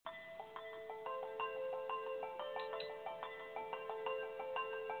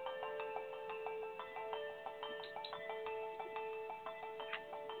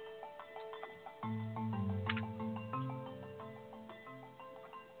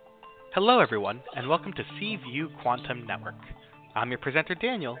Hello, everyone, and welcome to Seaview Quantum Network. I'm your presenter,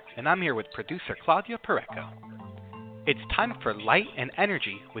 Daniel, and I'm here with producer Claudia Pareco. It's time for Light and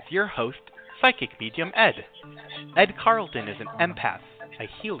Energy with your host, Psychic Medium Ed. Ed Carlton is an empath, a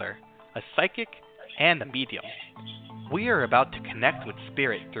healer, a psychic, and a medium. We are about to connect with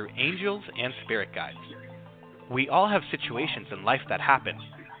spirit through angels and spirit guides. We all have situations in life that happen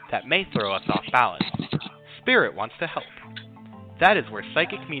that may throw us off balance. Spirit wants to help. That is where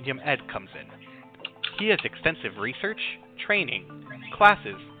Psychic Medium Ed comes in. He has extensive research, training,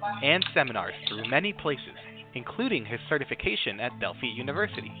 classes, and seminars through many places, including his certification at Delphi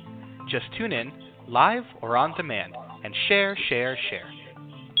University. Just tune in, live or on demand, and share.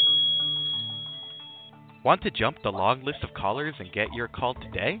 Want to jump the long list of callers and get your call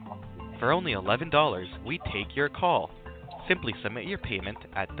today? For only $11, we take your call. Simply submit your payment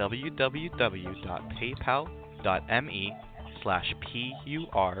at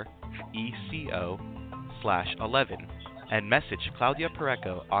www.paypal.me/PURECO/11 and message Claudia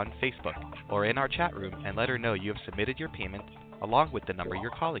Pareco on Facebook or in our chat room and let her know you have submitted your payment along with the number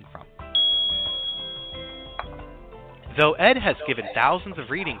you're calling from. Though Ed has given thousands of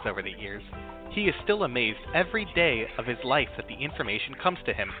readings over the years, he is still amazed every day of his life that the information comes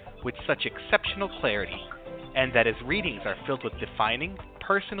to him with such exceptional clarity, and that his readings are filled with defining,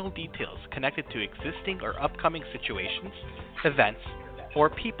 personal details connected to existing or upcoming situations, events, or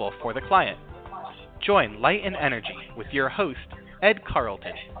people for the client. Join Light and Energy with your host, Ed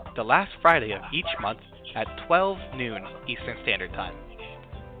Carlton, the last Friday of each month at 12 noon Eastern Standard Time.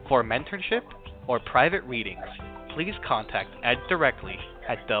 For mentorship or private readings, please contact Ed directly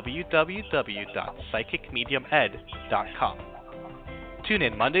at www.psychicmediumed.com. Tune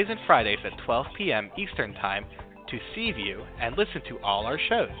in Mondays and Fridays at 12 p.m. Eastern Time to Seaview and listen to all our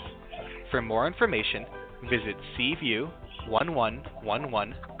shows. For more information, visit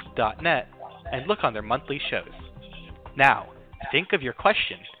seaview1111.net and look on their monthly shows. Now, think of your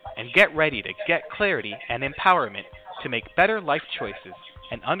question and get ready to get clarity and empowerment to make better life choices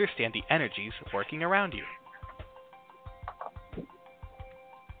and understand the energies working around you.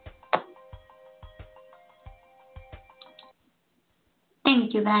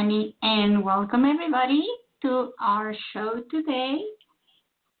 Thank you, Danny, and welcome everybody to our show today.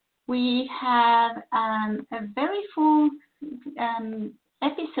 We have a very full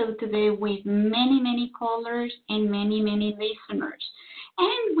episode today with many callers and many listeners.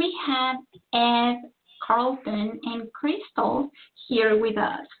 And we have Ed Carlton and Crystal here with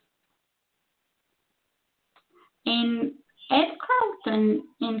us. And Ed Carlton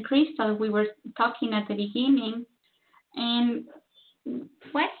and Crystal, we were talking at the beginning, and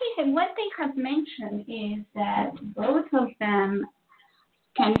what they have mentioned is that both of them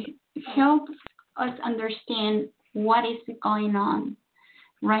can help us understand what is going on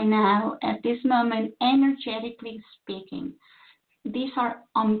right now at this moment, energetically speaking. These are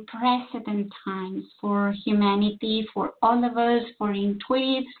unprecedented times for humanity, for all of us, for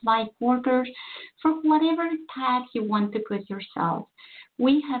intuitives, light workers, for whatever tag you want to put yourself.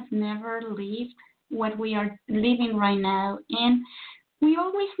 We have never lived what we are living right now, and we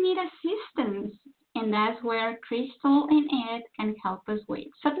always need assistance, and that's where Crystal and Ed can help us with.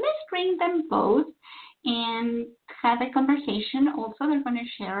 So let's bring them both and have a conversation. Also, they're going to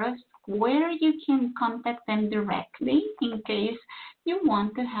share us where you can contact them directly in case you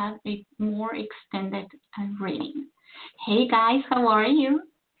want to have a more extended reading. Hey guys, how are you?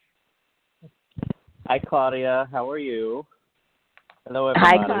 Hi Claudia, how are you? Hello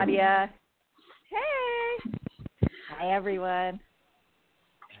everybody. Hi Claudia. Hey. Hi everyone.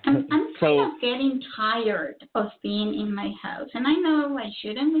 I'm kind of getting tired of being in my house, and I know I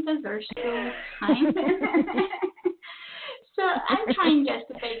shouldn't because there's still time. So I'm trying just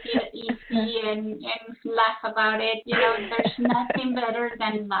to take it easy and laugh about it. You know, there's nothing better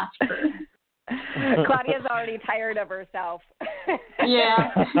than laughter. Claudia's already tired of herself.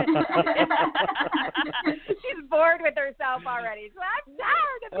 Yeah. She's bored with herself already. So I'm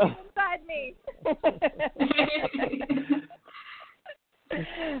tired of being inside me.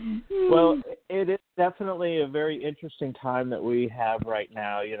 Well, it is definitely a very interesting time that we have right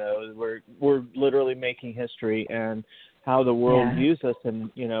now. You know, we're literally making history, and how the world views us in,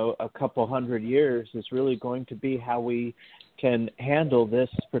 you know, a couple hundred years is really going to be how we can handle this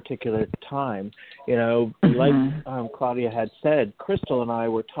particular time. You know, like Claudia had said, Crystal and I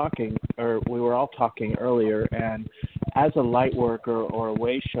were talking, or we were all talking earlier, and as a light worker or a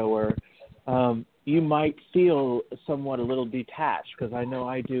way shower, you might feel somewhat a little detached, because I know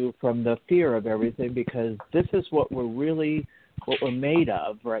I do, from the fear of everything, because this is what we're really what we're made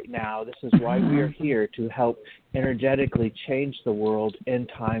of right now. This is why we are here, to help energetically change the world in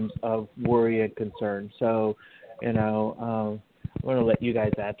times of worry and concern. So, I'm going to let you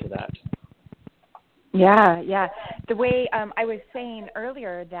guys add to that. Yeah. The way I was saying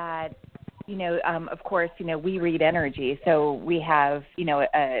earlier that, of course, we read energy, so we have,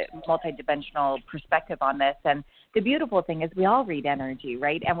 a multidimensional perspective on this. And the beautiful thing is we all read energy,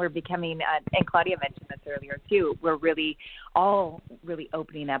 right? And we're becoming, and Claudia mentioned this earlier too, we're all really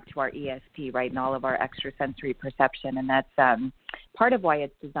opening up to our ESP, right, and all of our extrasensory perception. And that's part of why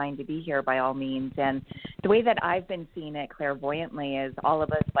it's designed to be here by all means. And the way that I've been seeing it clairvoyantly is all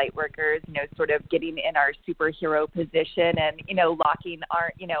of us light workers, sort of getting in our superhero position and, locking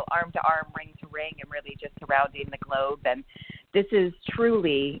our, arm to arm, ring to ring, and really just surrounding the globe. And this is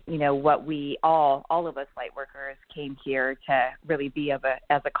truly, what we all of us light workers came here to really be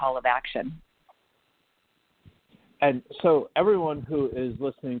as a call of action. And so everyone who is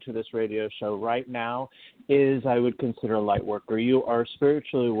listening to this radio show right now is, I would consider, a light worker. You are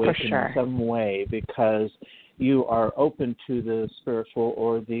spiritually awakened in some way because you are open to the spiritual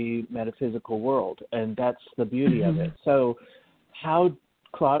or the metaphysical world, and that's the beauty of it. So how,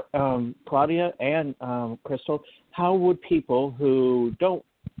 Claudia and Crystal, how would people who don't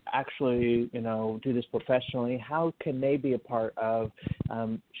actually, do this professionally, how can they be a part of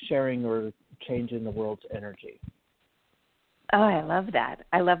sharing or changing the world's energy? Oh, I love that.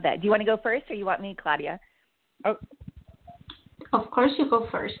 Do you want to go first, or you want me, Claudia? Oh. Of course you go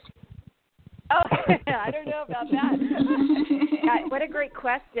first. Oh, I don't know about that. What a great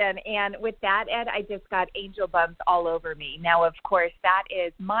question. And with that, Ed, I just got angel bumps all over me. Now, of course, that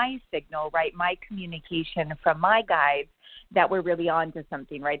is my signal, right, my communication from my guides that we're really on to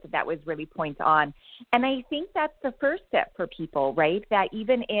something, right, that was really point on. And I think that's the first step for people, right, that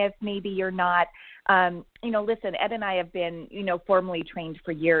even if maybe you're not, listen, Ed and I have been, formally trained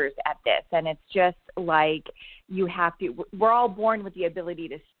for years at this, and it's just like we're all born with the ability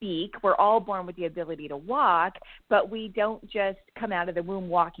to speak, we're all born with the ability to walk, but we don't just come out of the womb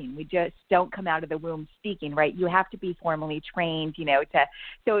walking, we just don't come out of the womb speaking, right? You have to be formally trained,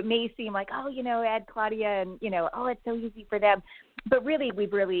 so it may seem like, Ed, Claudia, and, it's so easy for them, but really,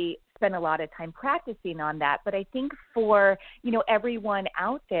 we've really spent a lot of time practicing on that. But I think for, everyone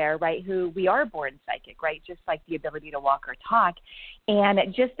out there, right, who we are born psychic, right, just like the ability to walk or talk. And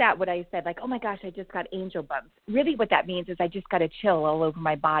just that, what I said, like, oh my gosh, I just got angel bumps. Really what that means is I just got to chill all over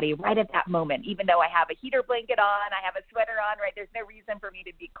my body right at that moment. Even though I have a heater blanket on, I have a sweater on, right, there's no reason for me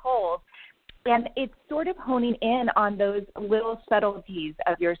to be cold. And it's sort of honing in on those little subtleties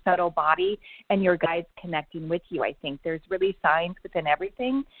of your subtle body and your guides connecting with you. I think there's really signs within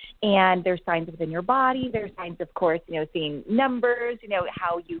everything, and there's signs within your body. There's signs, of course, seeing numbers,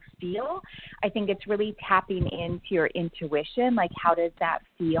 how you feel. I think it's really tapping into your intuition, like how does that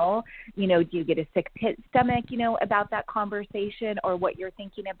feel? Do you get a sick pit stomach, about that conversation or what you're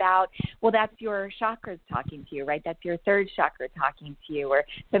thinking about? Well, that's your chakras talking to you, right? That's your third chakra talking to you. Or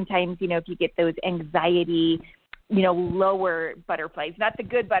sometimes, if you get those anxiety, lower butterflies, not the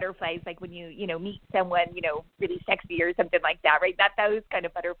good butterflies, like when you, meet someone, really sexy or something like that, right? Not those kind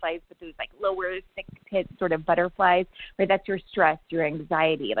of butterflies, but those like lower sick pit sort of butterflies, right? That's your stress, your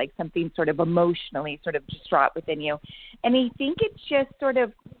anxiety, like something sort of emotionally sort of distraught within you. And I think it's just sort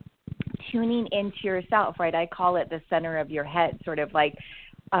of tuning into yourself, right? I call it the center of your head, sort of like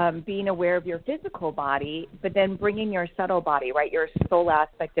being aware of your physical body, but then bringing your subtle body, right, your soul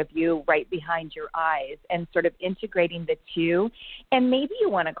aspect of you right behind your eyes, and sort of integrating the two. And maybe you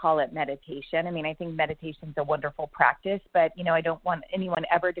want to call it meditation. I mean, I think meditation is a wonderful practice, but, I don't want anyone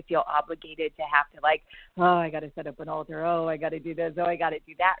ever to feel obligated to have to like, oh, I got to set up an altar. Oh, I got to do this. Oh, I got to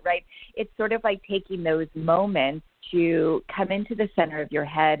do that, right? It's sort of like taking those moments to come into the center of your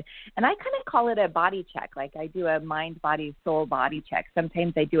head. And I kind of call it a body check. Like I do a mind, body, soul body check.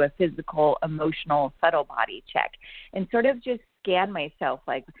 Sometimes I do a physical, emotional, subtle body check, and sort of just scan myself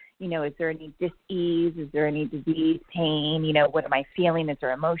like, is there any dis-ease? Is there any disease, pain? What am I feeling? Is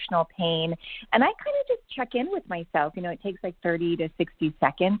there emotional pain? And I kind of just check in with myself. It takes like 30 to 60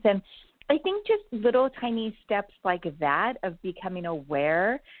 seconds. And I think just little tiny steps like that of becoming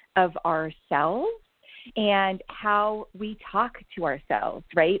aware of ourselves and how we talk to ourselves,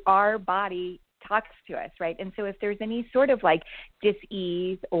 right? Our body talks to us, right? And so if there's any sort of like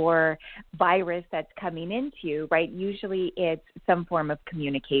dis-ease or virus that's coming into you, right, usually it's some form of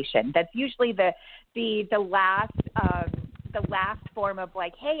communication. That's usually the last form of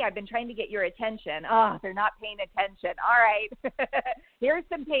like, hey, I've been trying to get your attention. Oh, they're not paying attention. All right. Here's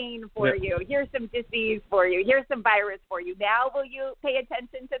some pain for you. Here's some disease for you. Here's some virus for you. Now will you pay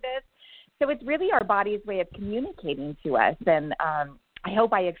attention to this? So it's really our body's way of communicating to us. And I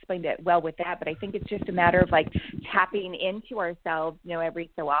hope I explained it well with that, but I think it's just a matter of like tapping into ourselves, every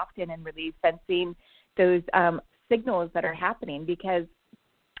so often and really sensing those signals that are happening, because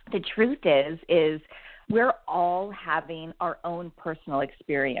the truth is we're all having our own personal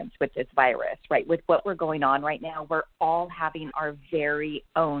experience with this virus, right? With what we're going on right now, we're all having our very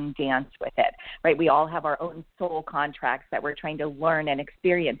own dance with it, right? We all have our own soul contracts that we're trying to learn and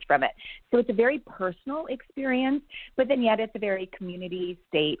experience from it. So it's a very personal experience, but then yet it's a very community,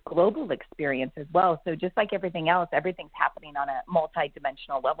 state, global experience as well. So just like everything else, everything's happening on a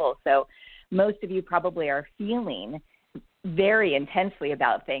multidimensional level. So most of you probably are feeling very intensely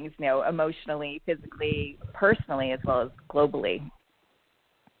about things, emotionally, physically, personally, as well as globally.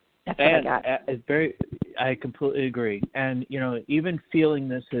 That's what I got. I completely agree. And, even feeling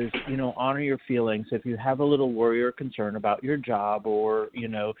this is, honor your feelings. If you have a little worry or concern about your job or,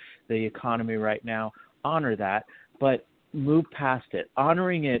 the economy right now, honor that, but move past it.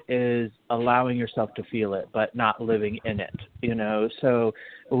 Honoring it is allowing yourself to feel it, but not living in it, So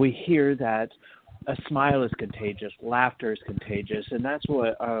we hear that a smile is contagious, laughter is contagious, and that's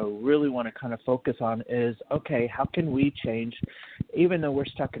what I really want to kind of focus on is, okay, how can we change, even though we're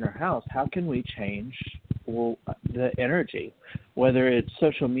stuck in our house, how can we change the energy, whether it's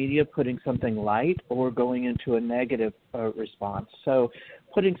social media, putting something light, or going into a negative response. So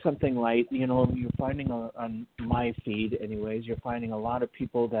putting something light, you're finding on my feed anyways, you're finding a lot of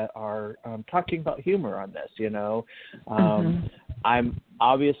people that are talking about humor on this, I'm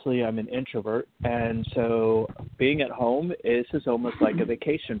an introvert, and so being at home is almost like a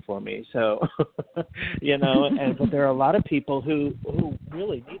vacation for me. So, but there are a lot of people who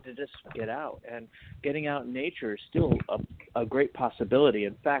really need to just get out, and getting out in nature is still a great possibility.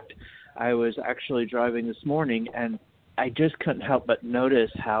 In fact, I was actually driving this morning, and I just couldn't help but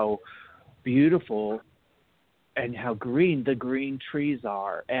notice how beautiful and how green the green trees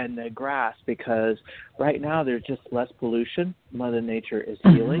are and the grass, because right now there's just less pollution. Mother Nature is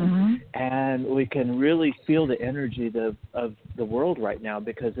healing, and we can really feel the energy of the world right now,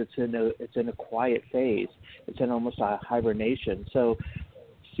 because it's in a quiet phase. It's in almost a hibernation. So,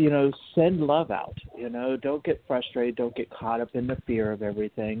 send love out. Don't get frustrated. Don't get caught up in the fear of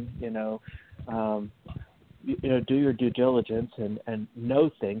everything. Do your due diligence and know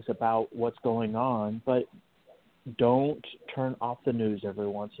things about what's going on, but don't turn off the news every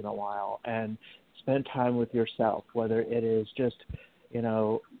once in a while, and spend time with yourself, whether it is just,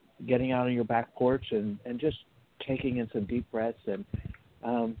 getting out on your back porch and just taking in some deep breaths and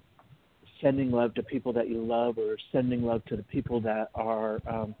sending love to people that you love, or sending love to the people that are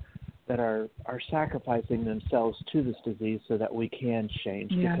sacrificing themselves to this disease so that we can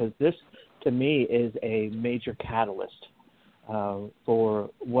change. Yeah. Because this, to me, is a major catalyst for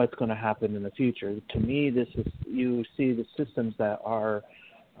what's going to happen in the future. To me, this is, you see the systems that are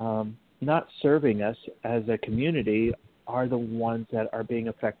not serving us as a community are the ones that are being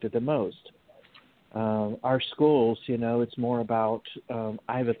affected the most. Our schools, it's more about,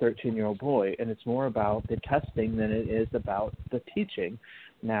 I have a 13-year-old boy, and it's more about the testing than it is about the teaching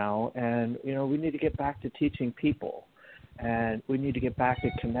now. And, we need to get back to teaching people. And we need to get back to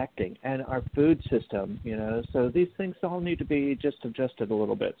connecting, and our food system, so these things all need to be just adjusted a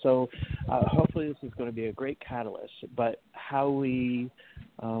little bit. So hopefully this is going to be a great catalyst, but how we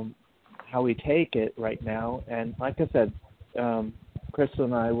take it right now, and like I said, Crystal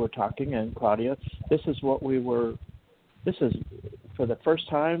and I were talking, and Claudia, this is for the first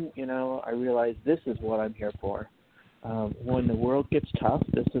time, I realized this is what I'm here for. When the world gets tough,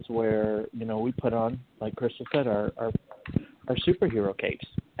 this is where, we put on, like Crystal said, our superhero capes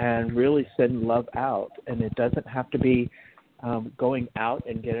and really send love out. And it doesn't have to be going out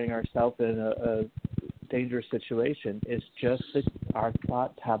and getting ourselves in a dangerous situation. It's just that our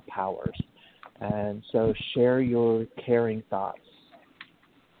thoughts have powers. And so share your caring thoughts.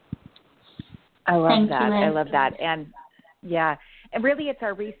 I love that. I love that. And yeah. And really, it's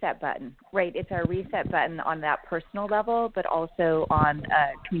our reset button, right? It's our reset button on that personal level, but also on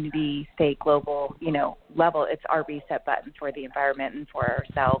a community, state, global, level. It's our reset button for the environment and for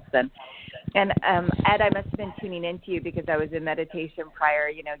ourselves. And Ed, I must have been tuning into you because I was in meditation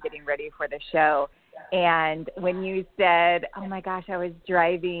prior, getting ready for the show. And when you said, oh my gosh, I was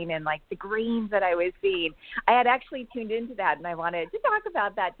driving and like the greens that I was seeing, I had actually tuned into that, and I wanted to talk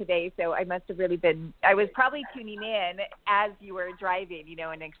about that today. So I must have really I was probably tuning in as you were driving,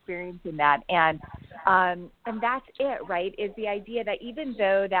 and experiencing that. And that's it, right? Is the idea that even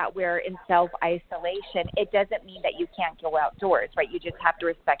though that we're in self-isolation, it doesn't mean that you can't go outdoors, right? You just have to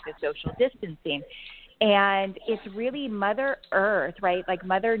respect the social distancing. And it's really Mother Earth, right? Like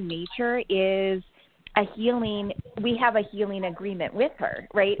Mother Nature is a healing, we have a healing agreement with her,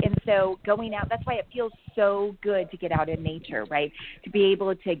 right? And so going out, that's why it feels so good to get out in nature, right? To be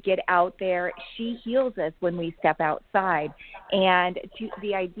able to get out there. She heals us when we step outside. And to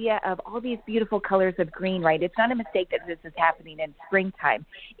the idea of all these beautiful colors of green, right? It's not a mistake that this is happening in springtime.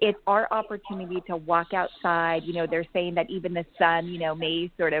 It's our opportunity to walk outside. You know, they're saying that even the sun, you know, may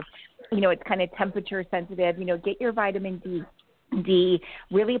sort of, you know, it's kind of temperature sensitive, you know, get your vitamin D,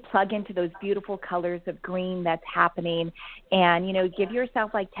 really plug into those beautiful colors of green that's happening, and, you know, give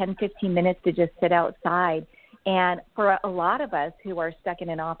yourself like 10, 15 minutes to just sit outside. And for a lot of us who are stuck in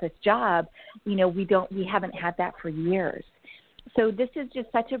an office job, you know, we haven't had that for years. So this is just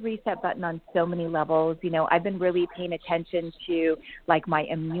such a reset button on so many levels. You know, I've been really paying attention to like my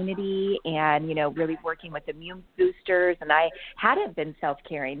immunity and, you know, really working with immune boosters. And I hadn't been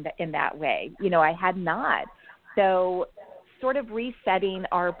self-caring in that way. You know, I had not. So sort of resetting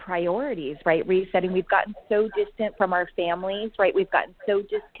our priorities, right? Resetting. We've gotten so distant from our families, right? We've gotten so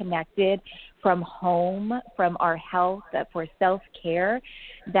disconnected from home, from our health, for self-care,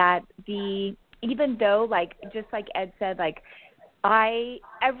 that even though, like, just like Ed said, like,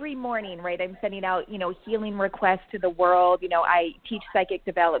 every morning, right, I'm sending out, you know, healing requests to the world. You know, I teach psychic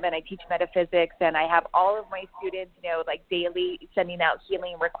development, I teach metaphysics, and I have all of my students, you know, like daily sending out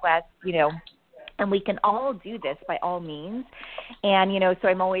healing requests, you know, and we can all do this by all means. And, you know, so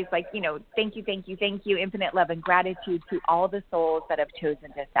I'm always like, you know, thank you, infinite love and gratitude to all the souls that have chosen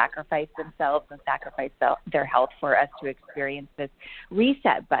to sacrifice themselves and sacrifice their health for us to experience this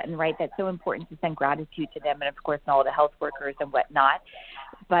reset button, right? That's so important to send gratitude to them, and of course, all the health workers and whatnot.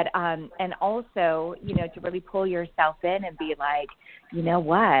 But, and also, you know, to really pull yourself in and be like, you know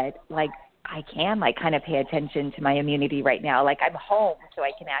what, like, I can like kind of pay attention to my immunity right now. Like I'm home, so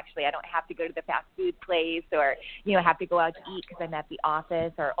I don't have to go to the fast food place or, you know, have to go out to eat because I'm at the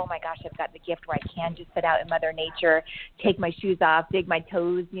office, or, oh my gosh, I've got the gift where I can just sit out in Mother Nature, take my shoes off, dig my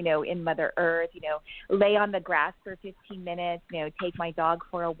toes, you know, in Mother Earth, you know, lay on the grass for 15 minutes, you know, take my dog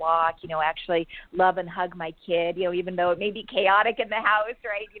for a walk, you know, actually love and hug my kid, you know, even though it may be chaotic in the house,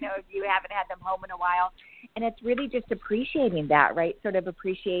 right? You know, if you haven't had them home in a while. And it's really just appreciating that, right? Sort of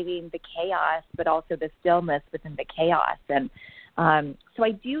appreciating the chaos, but also the stillness within the chaos. And so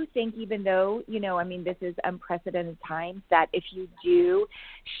I do think, even though, you know, I mean, this is unprecedented times, that if you do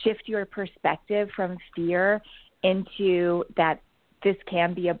shift your perspective from fear into that this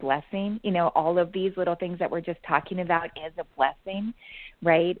can be a blessing, you know, all of these little things that we're just talking about is a blessing,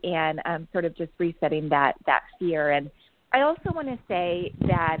 right? And sort of just resetting that fear. And I also want to say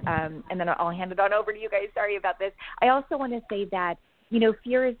that, and then I'll hand it on over to you guys. Sorry about this. I also want to say that, you know,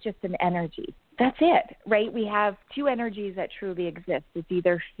 fear is just an energy. That's it, right? We have two energies that truly exist. It's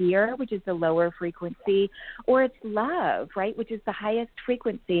either fear, which is the lower frequency, or it's love, right, which is the highest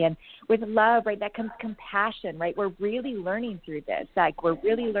frequency. And with love, right, that comes compassion, right? We're really learning through this. Like, we're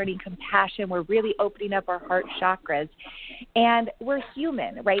really learning compassion. We're really opening up our heart chakras. And we're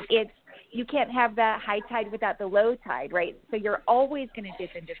human, right? You can't have the high tide without the low tide, right? So you're always going to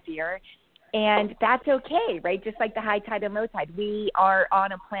dip into fear. And that's okay, right? Just like the high tide and low tide. We are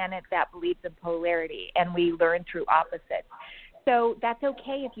on a planet that believes in polarity, and we learn through opposites. So that's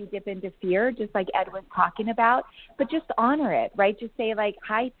okay if you dip into fear, just like Ed was talking about, but just honor it, right? Just say, like,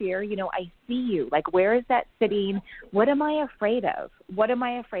 hi, fear, you know, I see you. Like, where is that sitting? What am I afraid of? What am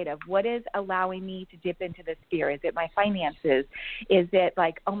I afraid of? What is allowing me to dip into this fear? Is it my finances? Is it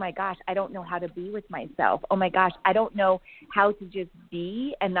like, oh, my gosh, I don't know how to be with myself. Oh, my gosh, I don't know how to just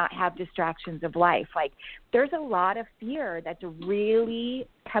be and not have distractions of life. Like, there's a lot of fear that's really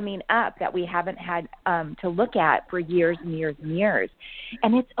coming up that we haven't had to look at for years and years and years.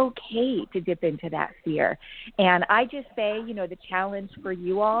 And it's okay to dip into that fear. And I just say, you know, the challenge for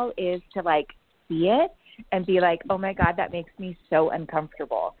you all is to, like, see it and be like, oh, my God, that makes me so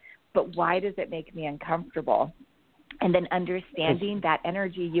uncomfortable. But why does it make me uncomfortable? And then understanding that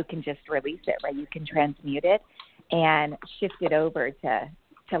energy, you can just release it, right? You can transmute it and shift it over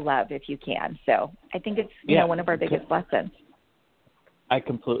to love if you can. So I think it's, you know, one of our biggest lessons. I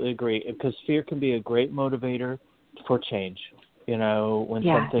completely agree, because fear can be a great motivator for change. You know, when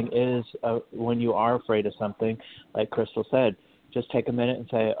something is, when you are afraid of something, like Crystal said, just take a minute and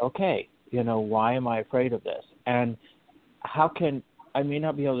say, okay, you know, why am I afraid of this? And I may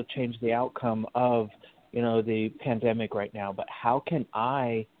not be able to change the outcome of, you know, the pandemic right now, but how can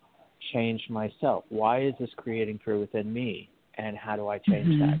I change myself? Why is this creating fear within me? And how do I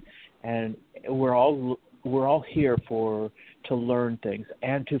change that? And we're all here to learn things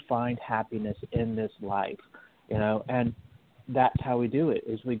and to find happiness in this life, you know. And that's how we do it,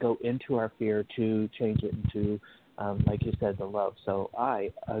 is we go into our fear to change it into, like you said, the love. So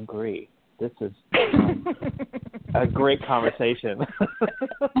I agree. This is a great conversation.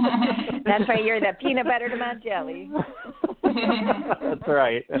 That's right. You're the peanut butter to my jelly. That's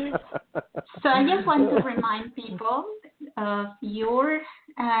right. So I just want to remind people of your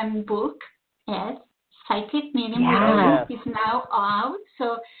book, Ed, Psychic Medium is now out.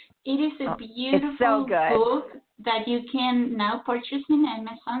 So it is a beautiful book that you can now purchase in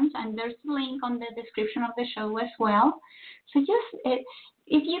Amazon, and there's a link on the description of the show as well. So just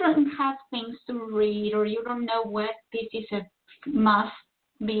if you don't have things to read or you don't know what, this is a must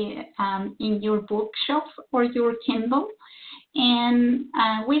be in your bookshelf or your Kindle. And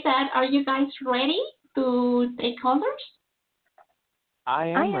with that, are you guys ready to take callers? I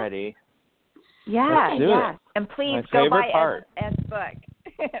am ready. Yeah, yeah. And please go buy Ed's book.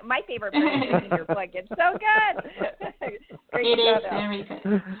 My favorite part is reading your book. It's so good. Great it is very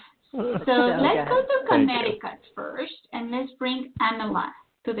good. So let's go to Connecticut first, and let's bring Amela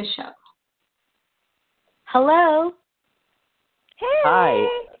to the show. Hello. Hey. Hi.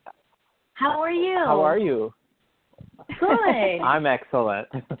 How are you? How are you? Good. I'm excellent.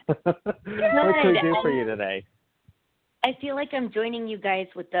 What can we do for you today? I feel like I'm joining you guys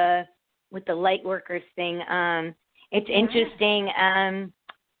with the light workers thing. It's interesting.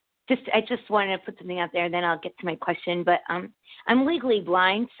 I just wanted to put something out there, then I'll get to my question. But I'm legally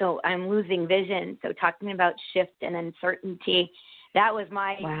blind, so I'm losing vision. So talking about shift and uncertainty, that was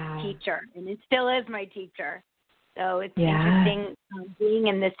my teacher, and it still is my teacher. So it's interesting being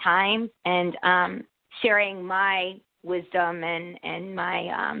in this time and sharing my wisdom and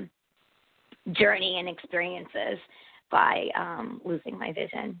my journey and experiences by losing my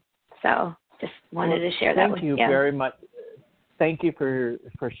vision. So just wanted to share that with you. Thank you very much. Thank you for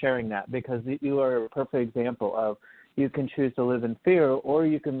sharing that, because you are a perfect example of, you can choose to live in fear, or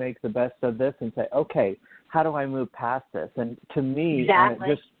you can make the best of this and say, okay, how do I move past this? And to me,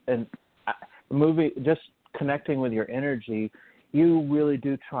 just connecting with your energy, you really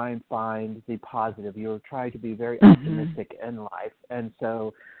do try and find the positive. You're trying to be very optimistic in life. And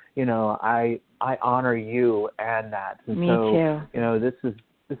so, I honor you and that. And Me too.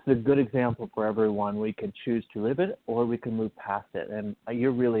 This is a good example for everyone. We can choose to live it, or we can move past it. And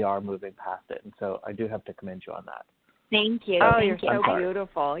you really are moving past it. And so I do have to commend you on that. Thank you. Oh, you're so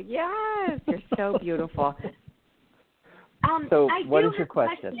beautiful. Yes, you're so beautiful. So what is your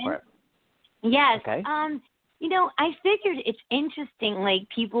question? Yes. Okay. I figured it's interesting, like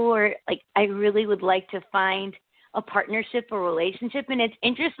people are like, I really would like to find a partnership or relationship. And it's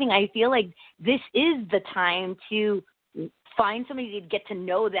interesting. I feel like this is the time to find somebody to get to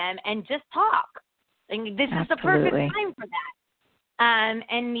know them and just talk. And this is the perfect time for that.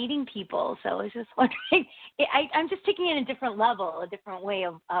 And meeting people. So I was just wondering, I'm just taking it a different level, a different way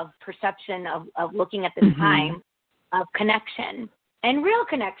of perception of looking at this time of connection and real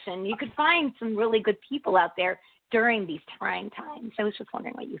connection. You could find some really good people out there during these trying times. I was just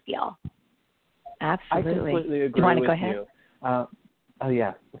wondering what you feel. Absolutely. I completely agree you want to with go ahead?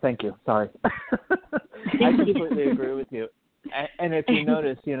 you. Thank you. Sorry. I completely agree with you. And if you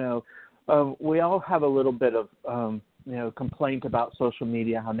notice, we all have a little bit of, complaint about social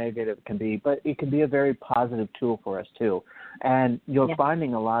media, how negative it can be, but it can be a very positive tool for us too. And you're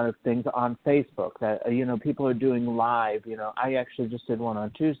finding a lot of things on Facebook that, people are doing live. I actually just did one on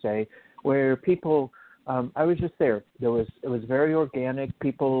Tuesday where people, I was just there. It was very organic.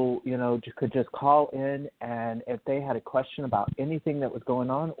 People, could just call in, and if they had a question about anything that was going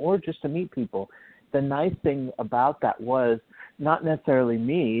on, or just to meet people. The nice thing about that was not necessarily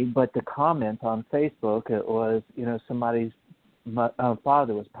me, but the comments on Facebook. It was, somebody's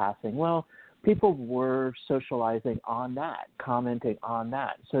father was passing. Well, people were socializing on that, commenting on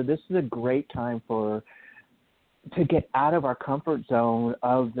that. So this is a great time to get out of our comfort zone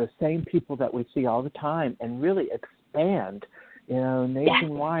of the same people that we see all the time and really expand,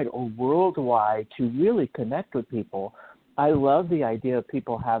 nationwide or worldwide to really connect with people. I love the idea of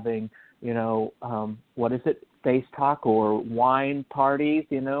people having, face talk or wine parties,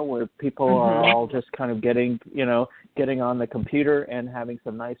 where people are all just kind of getting on the computer and having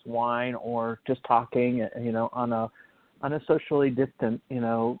some nice wine, or just talking, on a socially distant,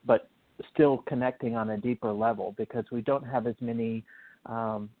 but still connecting on a deeper level, because we don't have as many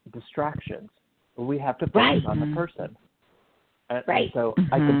distractions. We have to focus on the person. And so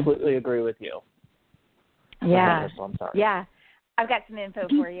I completely agree with you. Yeah. I'm sorry. Yeah. I've got some info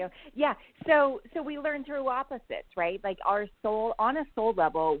for you. Yeah. So we learn through opposites, right? Like our soul, on a soul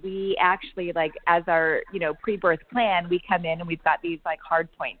level, we actually, like, as our, pre-birth plan, we come in and we've got these like hard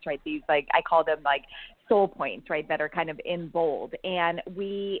points, right? These, like, I call them like soul points, right, that are kind of in bold. And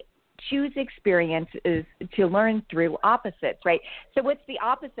we choose experiences to learn through opposites, right? So what's the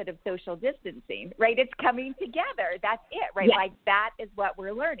opposite of social distancing, right? It's coming together. That's it, right? Yes. Like that is what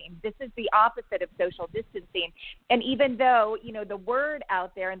we're learning. This is the opposite of social distancing. And even though, the word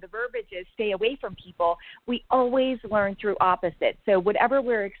out there and the verbiage is stay away from people, we always learn through opposites. So whatever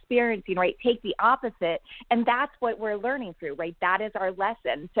we're experiencing, right, take the opposite, and that's what we're learning through, right? That is our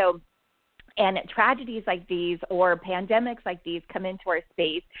lesson. So and tragedies like these or pandemics like these come into our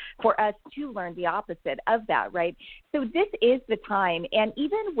space for us to learn the opposite of that, right? So this is the time, and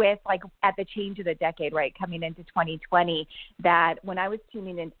even with like at the change of the decade, right, coming into 2020, that when I was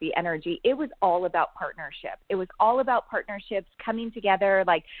tuning into the energy, it was all about partnership. It was all about partnerships coming together,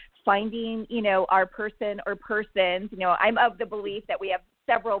 like finding, our person or persons. I'm of the belief that we have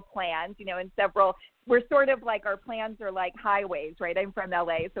several plans, and we're sort of like our plans are like highways, right? I'm from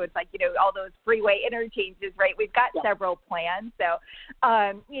LA, so it's like, all those freeway interchanges, right? We've got several plans. So,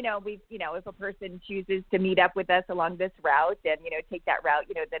 if a person chooses to meet up with us along this route and, take that route,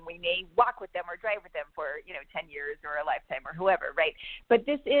 then we may walk with them or drive with them for, 10 years or a lifetime or whoever, right? But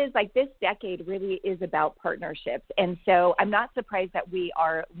this decade really is about partnerships. And so I'm not surprised that we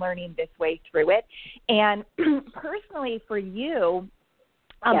are learning this way through it. And personally for you,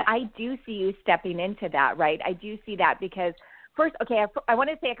 I do see you stepping into that, right? I do see that because first, okay, I want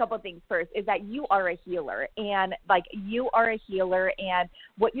to say a couple of things first is that you are a healer, and and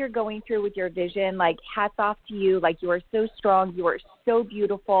what you're going through with your vision, like hats off to you. Like you are so strong. You are so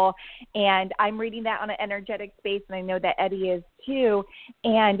beautiful. And I'm reading that on an energetic space, and I know that Eddie is too.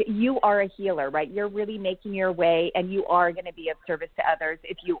 And you are a healer, right? You're really making your way, and you are going to be of service to others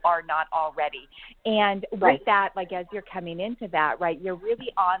if you are not already. And with that, like as you're coming into that, right, you're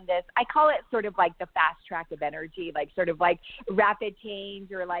really on this, I call it sort of like the fast track of energy, like sort of like rapid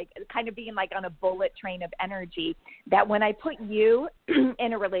change or like kind of being like on a bullet train of energy, that when I put you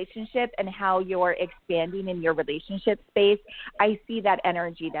in a relationship and how you're expanding in your relationship space, I see that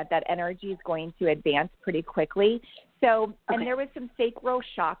energy is going to advance pretty quickly. So, and there was some sacral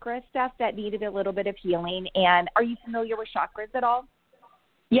chakra stuff that needed a little bit of healing. And are you familiar with chakras at all?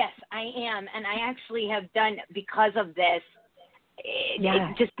 Yes, I am. And I actually have done, because of this,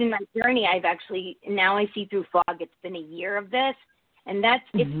 just in my journey, now I see through fog. It's been a year of this. And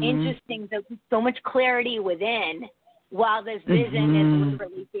it's interesting. There's so much clarity within while this vision is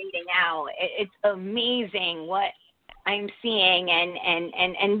literally fading out. It's amazing what I'm seeing,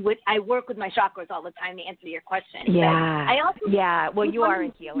 and I work with my chakras all the time to answer your question. Yeah. I also well, you are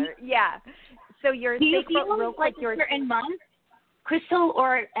a healer. Yeah. So you're do you feel like a certain month, Crystal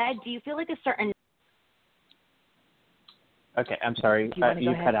or Ed? Do you feel like a certain? Okay, I'm sorry.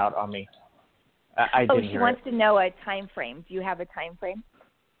 You cut out on me. I didn't hear it. She wants to know a time frame. Do you have a time frame?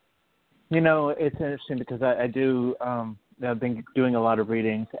 It's interesting because I do. I've been doing a lot of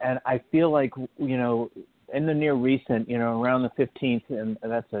readings, and I feel like in the near recent, around the 15th, and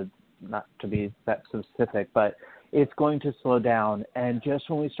that's not to be that specific, but it's going to slow down. And just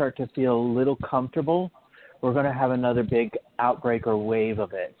when we start to feel a little comfortable, we're going to have another big outbreak or wave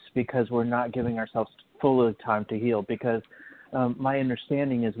of it because we're not giving ourselves full time to heal. Because my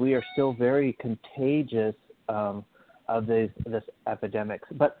understanding is we are still very contagious of this epidemic.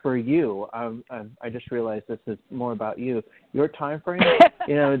 But for you, I just realized this is more about you. Your time frame,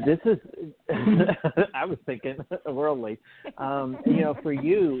 this is, I was thinking worldly. For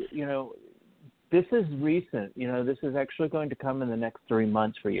you, this is recent. This is actually going to come in the next 3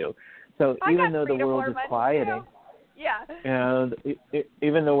 months for you. So even though the world is quieting,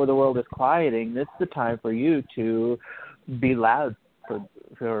 even though the world is quieting, this is the time for you to be loud for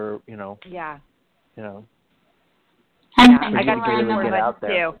I got to really get out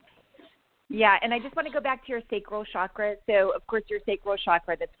there. Too. Yeah, and I just want to go back to your sacral chakra. So, of course, your sacral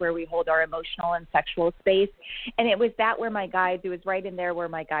chakra, that's where we hold our emotional and sexual space. And it was that where my guides, it was right in there where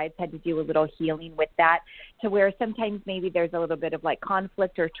my guides had to do a little healing with that, to where sometimes maybe there's a little bit of like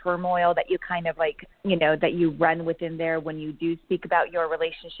conflict or turmoil that you kind of like, that you run within there when you do speak about your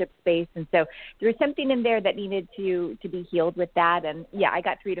relationship space. And so there was something in there that needed to be healed with that. And I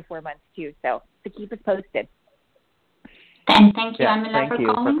got 3 to 4 months too. So keep us posted. And thank you, Amila, thank you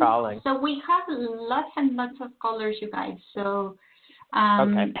for calling. So we have lots and lots of callers, you guys. So,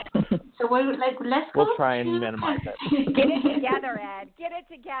 okay. So let's go. We'll try and minimize it. Get it together, Ed. Get it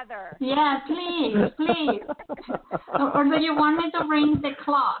together. Yeah, please. or do you want me to ring the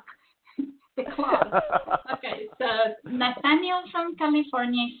clock? The clock. Okay. So Nathaniel from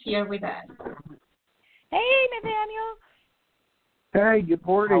California is here with us. Hey, Nathaniel. Hey, good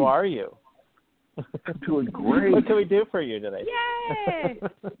morning. How are you? I'm doing great. What can we do for you today? Yay!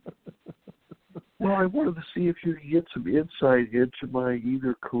 Well, I wanted to see if you could get some insight into my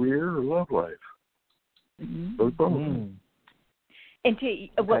either career or love life. Or both.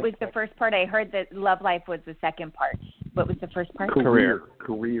 What was the first part? I heard that love life was the second part. What was the first part? Career.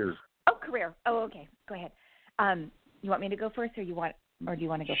 Oh, career. Oh, okay. Go ahead. You want me to go first, or do you want to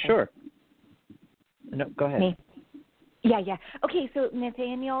go Sure. first? No, go ahead. Me? Yeah. Okay, so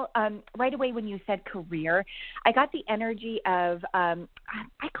Nathaniel, right away when you said career, I got the energy of,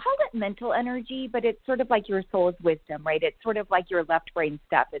 I call it mental energy, but it's sort of like your soul's wisdom, right? It's sort of like your left brain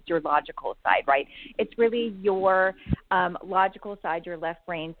stuff. It's your logical side, right? It's really your logical side, your left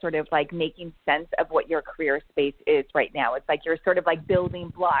brain sort of like making sense of what your career space is right now. It's like you're sort of like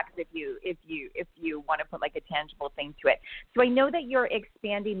building blocks if you want to put like a tangible thing to it. So I know that you're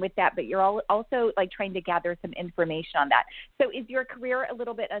expanding with that, but you're also like trying to gather some information on that. So is your career a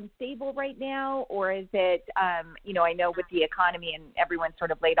little bit unstable right now, or is it, I know with the economy and everyone's sort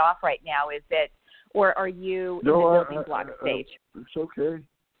of laid off right now, or are you in the building block stage? It's okay.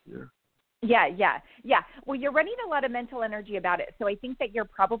 Yeah. Yeah. Well, you're running a lot of mental energy about it, so I think that you're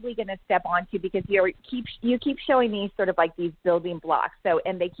probably going to step onto, because you keep showing me sort of like these building blocks. So,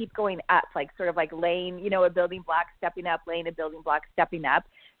 and they keep going up, like sort of like laying, a building block, stepping up, laying a building block, stepping up.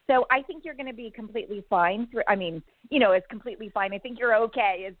 So I think you're going to be completely fine. It's completely fine. I think you're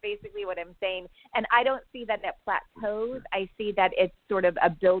okay is basically what I'm saying. And I don't see that it plateaus. I see that it's sort of a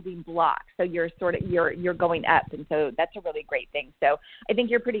building block. So you're going up. And so that's a really great thing. So I think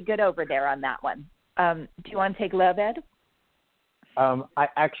you're pretty good over there on that one. Do you want to take love, Ed? I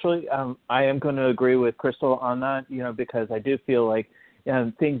am going to agree with Crystal on that, because I do feel like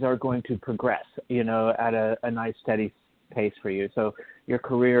things are going to progress, at a nice steady pace for you. So your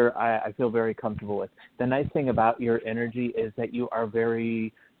career, I feel very comfortable with. The nice thing about your energy is that you are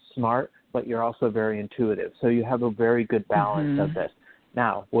very smart, but you're also very intuitive. So you have a very good balance of this.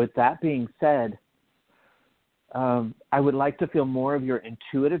 Now, with that being said, I would like to feel more of your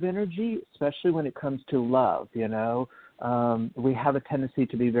intuitive energy, especially when it comes to love. We have a tendency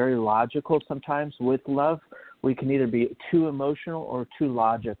to be very logical sometimes with love. We can either be too emotional or too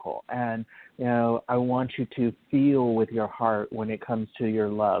logical. And, I want you to feel with your heart when it comes to your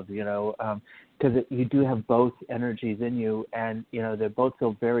love, because you do have both energies in you, and, they both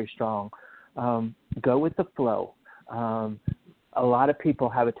feel very strong. Go with the flow. A lot of people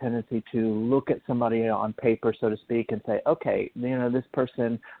have a tendency to look at somebody on paper, so to speak, and say, okay, this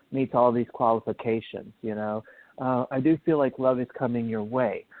person meets all these qualifications, I do feel like love is coming your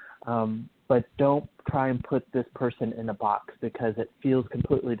way. But don't try and put this person in a box, because it feels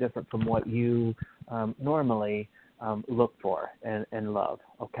completely different from what you normally look for and love.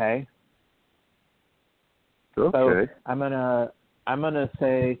 Okay. Okay. So I'm gonna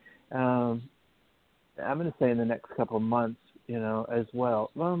say in the next couple of months, as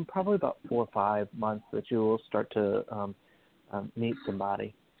well. Probably about 4 or 5 months that you will start to meet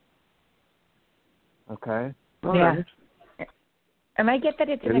somebody. Okay. All yeah. right. And I get that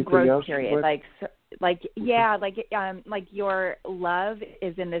it's in a growth period, like your love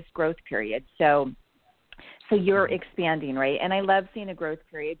is in this growth period. So you're expanding, right? And I love seeing a growth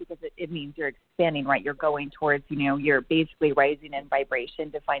period, because it means you're expanding, right? You're going towards, you're basically rising in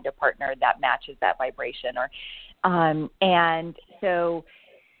vibration to find a partner that matches that vibration, and so.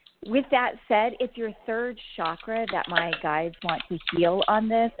 With that said, it's your third chakra that my guides want to heal on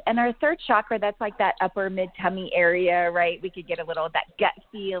this. And our third chakra, that's like that upper mid-tummy area, right? We could get a little that gut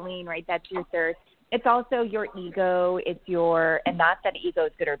feeling, right? That's your third. It's also your ego. And not that ego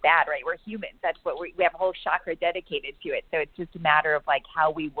is good or bad, right? We're humans. That's what we have a whole chakra dedicated to it. So it's just a matter of like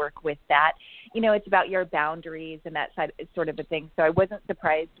how we work with that. It's about your boundaries and that sort of a thing. So I wasn't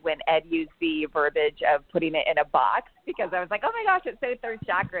surprised when Ed used the verbiage of putting it in a box, because I was like, oh my gosh, it's so third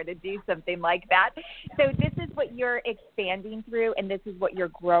chakra to do something like that. So this is what you're expanding through, and this is what you're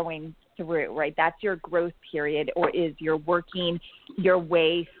growing through, right? That's your growth period, or is you're working your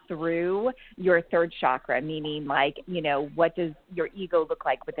way through your third chakra, meaning like, what does your ego look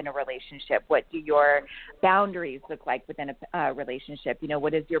like within a relationship? What do your boundaries look like within a relationship?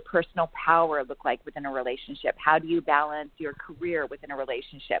 What does your personal power look like within a relationship? How do you balance your career within a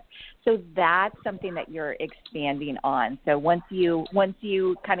relationship? So that's something that you're expanding on. So once you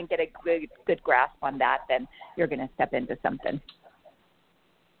kind of get a good grasp on that, then you're going to step into something.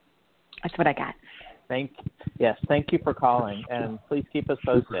 That's what I got. Thank you for calling, and please keep us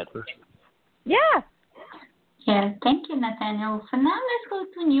posted. Yeah. Yeah, thank you, Nathaniel. So now let's go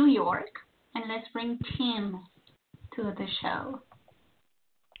to New York, and let's bring Tim to the show.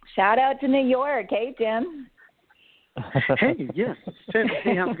 Shout out to New York. Hey, Tim. Hey, yes. Tim,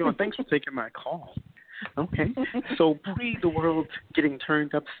 hey, how's it going? Thanks for taking my call. Okay. So pre the world getting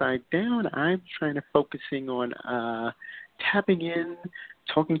turned upside down, I'm trying to focusing on tapping in,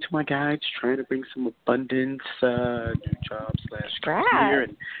 talking to my guides, trying to bring some abundance, new jobs / career,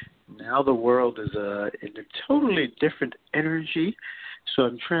 and now the world is in a totally different energy. So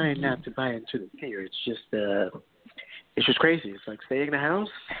I'm trying not to buy into the fear. It's just crazy. It's like staying in the house.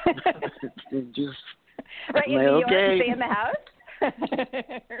 Just right in New York, stay in the house.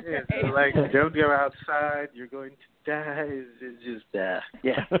 Yeah, so like don't go outside. You're going to die. It's just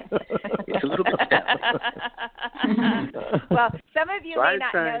it's a little bit down. Well, some of you may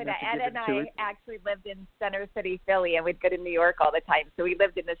not know that Ed and I actually lived in Center City, Philly, and we'd go to New York all the time. So we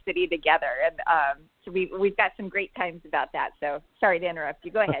lived in the city together, and so we've got some great times about that. So sorry to interrupt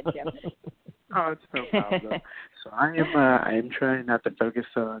you. Go ahead, Jim. Oh, it's no problem. So I am trying not to focus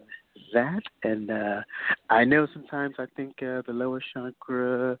on that, and I know sometimes I think the lower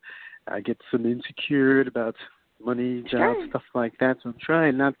chakra, I get some insecure about money, jobs, stuff like that. So I'm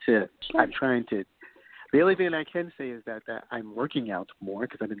trying not to. I'm trying to. The only thing I can say is that I'm working out more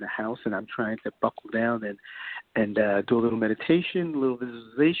because I'm in the house, and I'm trying to buckle down and do a little meditation, a little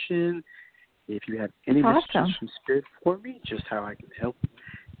visualization. If you have any messages from Spirit for me, just how I can help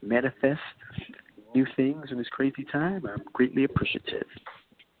manifest new things in this crazy time, I'm greatly appreciative.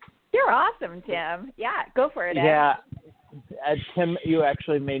 You're awesome, Tim. Yeah, go for it, Ed. Yeah, Tim, you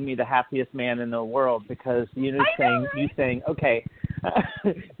actually made me the happiest man in the world because you saying, okay,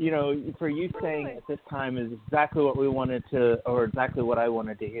 for you saying at this time is exactly what we wanted to, or exactly what I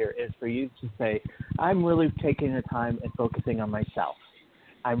wanted to hear, is for you to say, I'm really taking the time and focusing on myself.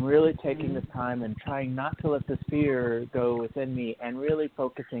 I'm really taking the time and trying not to let this fear go within me and really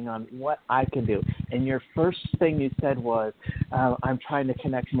focusing on what I can do. And your first thing you said was, I'm trying to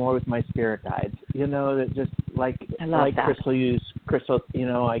connect more with my spirit guides. That just like Crystal,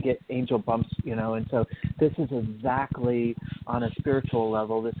 I get angel bumps, and so this is exactly on a spiritual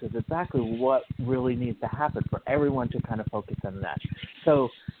level, this is exactly what really needs to happen for everyone to kind of focus on that. So,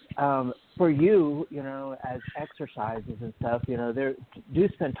 for you, as exercises and stuff, do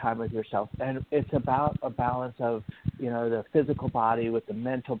spend time with yourself. And it's about a balance of, the physical body with the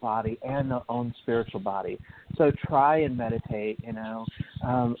mental body and the own spiritual body. So try and meditate,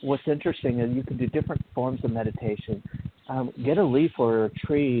 What's interesting is you can do different forms of meditation. Get a leaf or a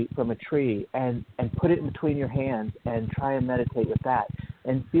tree from a tree and put it in between your hands and try and meditate with that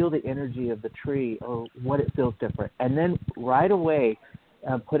and feel the energy of the tree or what it feels different. And then right away,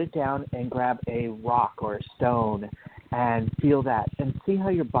 put it down and grab a rock or a stone and feel that and see how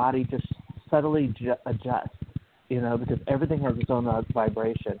your body just subtly adjusts, because everything has its own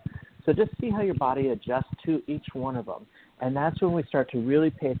vibration. So just see how your body adjusts to each one of them. And that's when we start to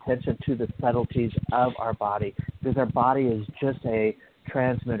really pay attention to the subtleties of our body, because our body is just a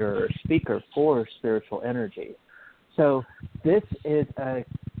transmitter or speaker for spiritual energy. So this is a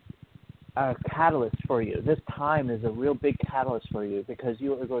catalyst for you. This time is a real big catalyst for you because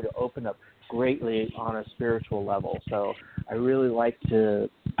you are going to open up greatly on a spiritual level. So I really like to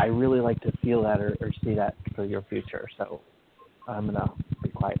feel that or see that for your future. So I'm gonna be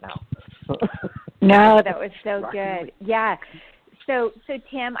quiet now. No, that was so good. Yeah. So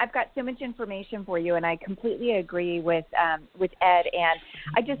Tim, I've got so much information for you, and I completely agree with Ed.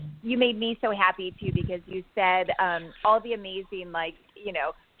 And you made me so happy too because you said all the amazing,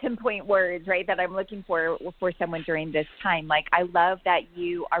 pinpoint words, right, that I'm looking for someone during this time. Like, I love that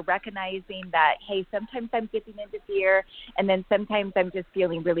you are recognizing that, hey, sometimes I'm dipping into fear, and then sometimes I'm just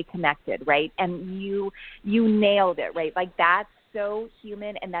feeling really connected, right? And you nailed it, right? Like, that's so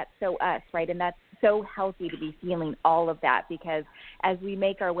human, and that's so us, right? And that's so healthy to be feeling all of that, because as we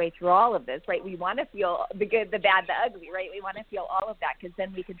make our way through all of this, right, we want to feel the good, the bad, the ugly, right? We want to feel all of that because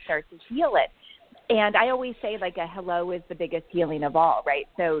then we can start to heal it. And I always say, a hello is the biggest healing of all, right?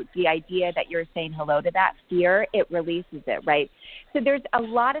 So the idea that you're saying hello to that fear, it releases it, right? So there's a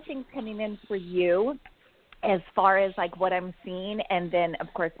lot of things coming in for you as far as what I'm seeing, and then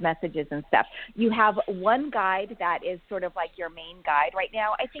of course messages and stuff. You have one guide that is sort of like your main guide right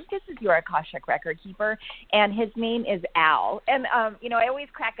now. I think this is your Akashic record keeper, and his name is Al. And I always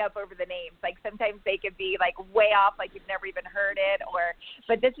crack up over the names. Sometimes they could be way off, you've never even heard it,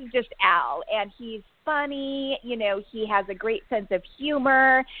 but this is just Al, and he's funny, he has a great sense of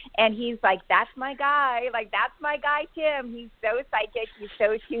humor, and he's that's my guy, that's my guy, Tim. He's so psychic, he's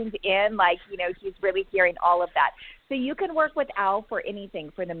so tuned in, he's really hearing all of that. So you can work with Al for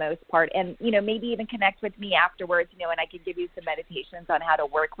anything for the most part, and, maybe even connect with me afterwards, and I can give you some meditations on how to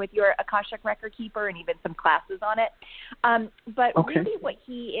work with your Akashic record keeper and even some classes on it. But really what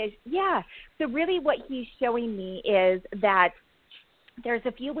he is, so really what he's showing me is that there's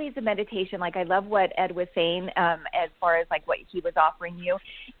a few ways of meditation. Like I love what Ed was saying as far as like what he was offering you.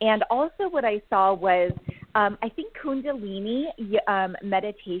 And also what I saw was I think Kundalini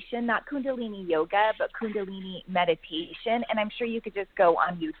meditation, not Kundalini yoga, but Kundalini meditation. And I'm sure you could just go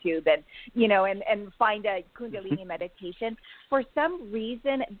on YouTube and, and find a Kundalini meditation. For some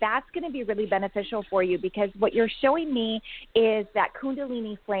reason, that's going to be really beneficial for you because what you're showing me is that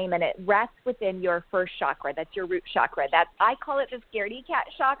Kundalini flame, and it rests within your first chakra. That's your root chakra. I call it the scaredy cat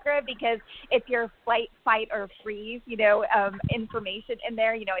chakra because it's your flight, fight, or freeze, information in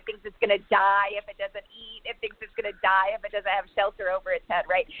there. It thinks it's going to die if it doesn't eat. It thinks it's going to die if it doesn't have shelter over its head,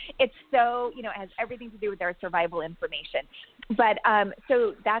 right? It's so, it has everything to do with our survival information. But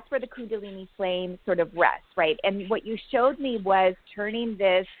so that's where the Kundalini flame sort of rests, right? And what you showed me was turning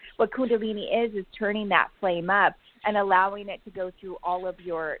what Kundalini is turning that flame up and allowing it to go through all of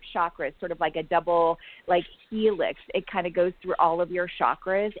your chakras, sort of like a double, like helix. It kind of goes through all of your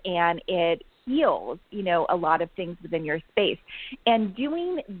chakras and it heals, a lot of things within your space. And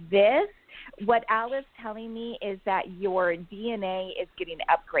doing this, what Al is telling me is that your DNA is getting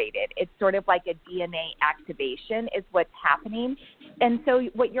upgraded. It's sort of like a DNA activation is what's happening. And so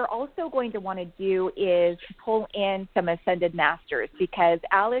what you're also going to want to do is pull in some ascended masters because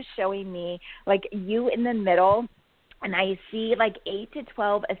Al is showing me like you in the middle, and I see like 8 to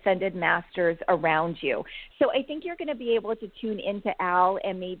 12 ascended masters around you. So I think you're going to be able to tune into Al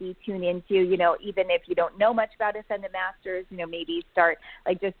and maybe tune into, even if you don't know much about ascended masters, maybe start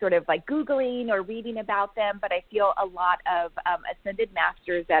like just sort of like Googling or reading about them. But I feel a lot of ascended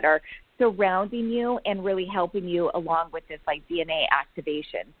masters that are surrounding you and really helping you along with this like DNA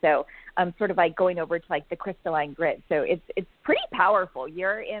activation. So sort of like going over to like the crystalline grid. So it's pretty powerful.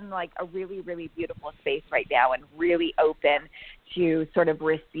 You're in like a really, really beautiful space right now and really open to sort of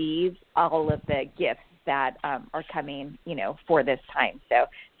receive all of the gifts that are coming, for this time. So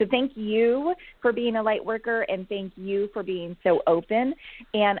thank you for being a light worker, and thank you for being so open.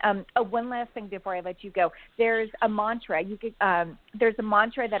 And one last thing before I let you go, there's a mantra. There's a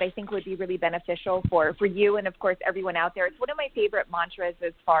mantra that I think would be really beneficial for you and, of course, everyone out there. It's one of my favorite mantras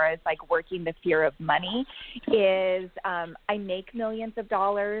as far as, like, working the fear of money is I make millions of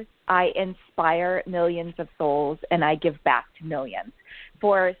dollars, I inspire millions of souls, and I give back to millions.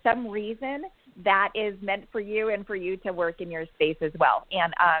 For some reason, that is meant for you and for you to work in your space as well.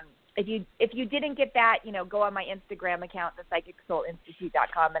 And if you didn't get that, go on my Instagram account,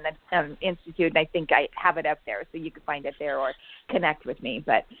 thepsychicsoulinstitute.com, and then Institute, and I think I have it up there, so you can find it there or connect with me.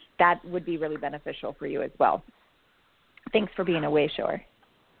 But that would be really beneficial for you as well. Thanks for being a Wayshore.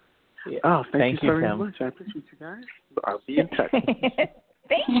 Oh, thank you so very Tim. much. I appreciate you guys. I'll be in touch.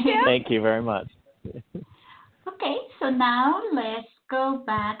 Thank you. Thank you very much. Okay, so now let's go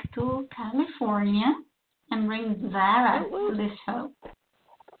back to California and bring Zara to the show.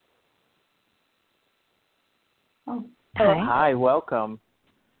 Oh. Hi, welcome.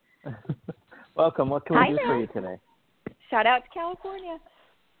 Welcome. What can we do for you today? Shout out to California.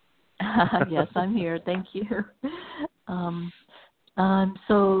 Yes, I'm here. Thank you.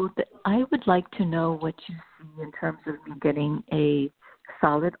 I would like to know what you see in terms of me getting a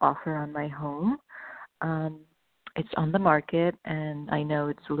solid offer on my home. It's on the market, and I know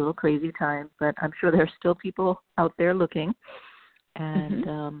it's a little crazy time, but I'm sure there's still people out there looking.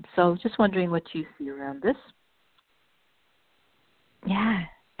 And so just wondering what you see around this. Yeah.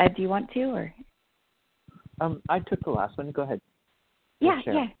 Do you want to, or? I took the last one. Go ahead. Yeah.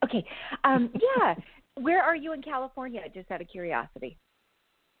 Okay. Yeah. Where are you in California, just out of curiosity?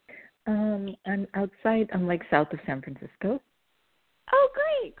 I'm outside. I'm like south of San Francisco. Oh,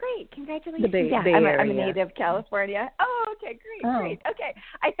 great. Congratulations. The Bay Area. I'm a Area. native California. Oh, okay, great. Okay.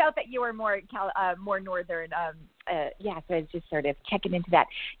 I felt that you were more northern. So I was just sort of checking into that.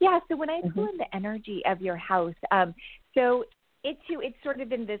 Yeah, so when I pull in the energy of your house, so it's sort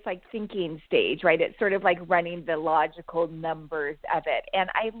of in this like thinking stage, right? It's sort of like running the logical numbers of it.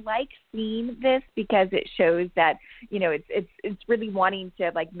 And I like seeing this because it shows that, it's really wanting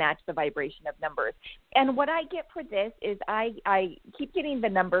to like match the vibration of numbers. And what I get for this is I keep getting the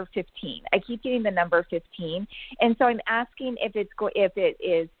number 15. I keep getting the number 15. And so I'm asking if it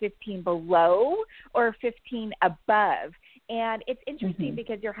is 15 below or 15 above. And it's interesting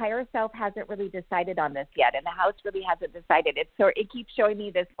because your higher self hasn't really decided on this yet, and the house really hasn't decided. It keeps showing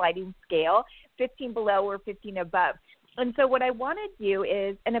me this sliding scale, 15 below or 15 above. And so what I want to do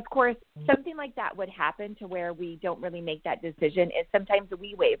is, and of course, something like that would happen to where we don't really make that decision is sometimes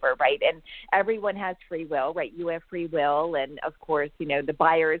we waver, right? And everyone has free will, right? You have free will. And of course, the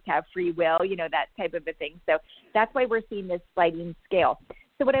buyers have free will, that type of a thing. So that's why we're seeing this sliding scale.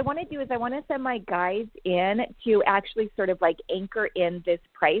 So what I want to do is I want to send my guys in to actually sort of like anchor in this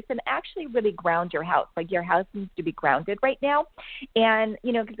price and actually really ground your house. Like your house needs to be grounded right now. And,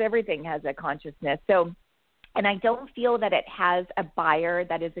 you know, because everything has a consciousness. So, and I don't feel that it has a buyer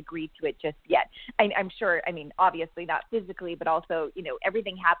that has agreed to it just yet. I'm sure, I mean, obviously not physically, but also, you know,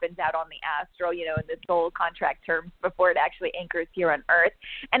 everything happens out on the astral, you know, in the soul contract terms before it actually anchors here on earth.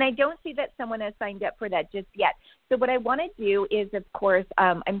 And I don't see that someone has signed up for that just yet. So what I want to do is, of course,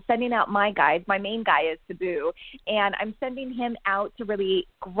 I'm sending out my guys. My main guy is Sabu, and I'm sending him out to really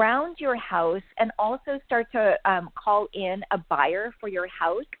ground your house and also start to call in a buyer for your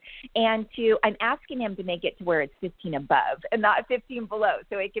house. And I'm asking him to make it to where it's 15 above and not 15 below.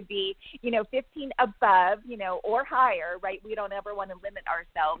 So it could be, you know, 15 above, you know, or higher, right? We don't ever want to limit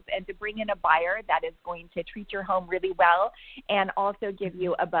ourselves. And to bring in a buyer that is going to treat your home really well and also give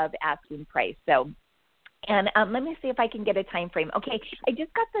you above asking price. So. And let me see if I can get a time frame. Okay, I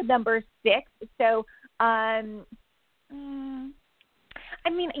just got the number 6. So, I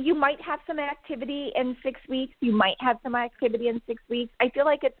mean, you might have some activity in 6 weeks. You might have some activity in 6 weeks. I feel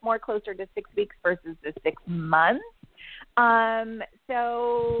like it's more closer to 6 weeks versus the 6 months.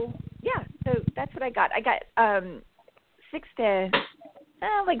 So that's what I got. I got 6 to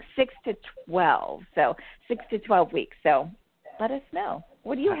 12. So 6 to 12 weeks. So let us know.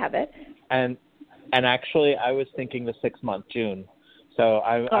 What do you have it? And actually, I was thinking the 6 month June. So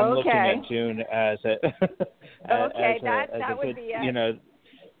I'm looking at June as a that would good, be it. You know,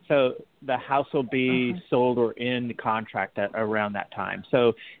 so the house will be sold or in contract around that time.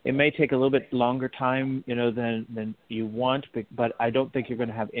 So it may take a little bit longer time, you know, than you want, but I don't think you're going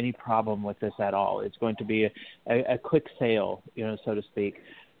to have any problem with this at all. It's going to be a quick sale, you know, so to speak.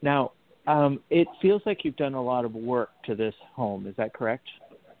 Now, it feels like you've done a lot of work to this home. Is that correct?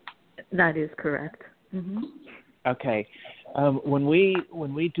 That is correct. Mm-hmm. Okay. When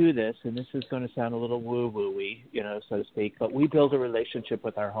we do this, and this is going to sound a little woo-woo-y, you know, so to speak, but we build a relationship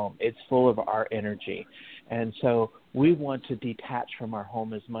with our home. It's full of our energy. And so we want to detach from our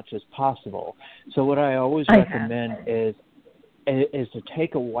home as much as possible. So what I always recommend is to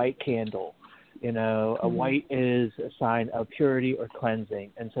take a white candle. You know, a white is a sign of purity or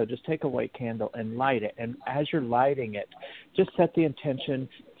cleansing. And so just take a white candle and light it. And as you're lighting it, just set the intention,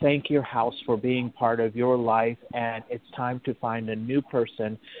 thank your house for being part of your life, and it's time to find a new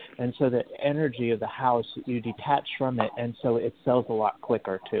person. And so the energy of the house, you detach from it, and so it sells a lot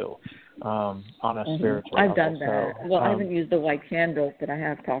quicker, too, on a spiritual level. I've done that. So, well, I haven't used the white candle, but I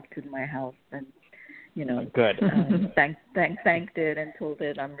have talked to my house and, you know, good. Thanked it and told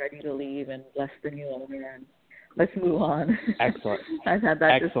it I'm ready to leave and bless the new owner and let's move on. Excellent. I've had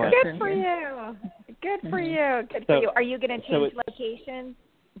that discussion. Good for you. Good for you. Good for you. Are you going to change locations?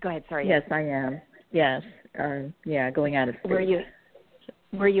 Go ahead. Sorry. Yes, I am. Yes. Going out of state.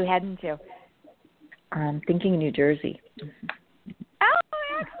 Where are you heading to? I'm thinking New Jersey. Oh,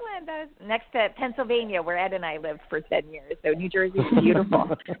 excellent. That is next to Pennsylvania, where Ed and I lived for 10 years. So New Jersey is beautiful.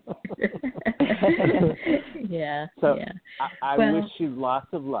 Yeah. So I wish you lots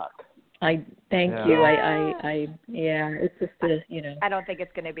of luck. I thank you. I it's just I don't think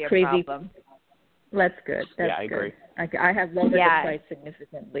it's going to be a crazy problem. That's good. That's I agree. I have lowered the price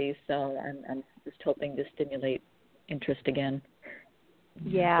significantly, so I'm just hoping to stimulate interest again.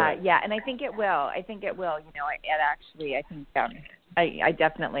 Yeah, and I think it will. You know, I think I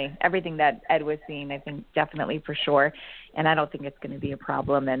definitely, everything that Ed was seeing, I think definitely for sure, and I don't think it's going to be a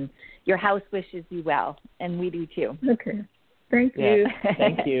problem. And your house wishes you well, and we do too. Okay. Thank you.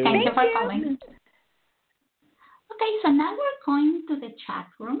 Thank you. Thank you for calling. Okay, so now we're going to the chat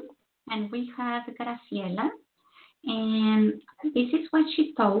room, and we have Graciela, and this is what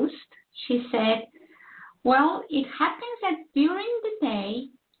she posted. She said, well, it happens that during the day,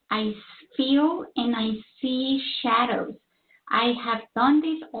 I feel and I see shadows. I have done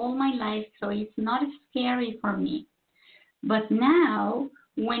this all my life, so it's not scary for me. But now,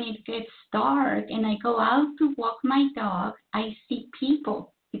 when it gets dark and I go out to walk my dog, I see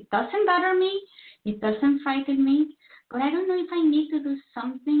people. It doesn't bother me. It doesn't frighten me. But I don't know if I need to do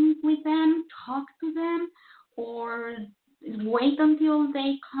something with them, talk to them, or wait until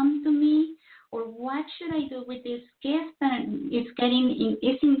they come to me. Or what should I do with this gift that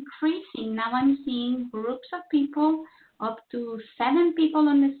it's increasing? Now I'm seeing groups of people, up to 7 people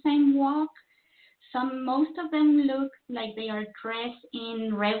on the same walk. Most of them look like they are dressed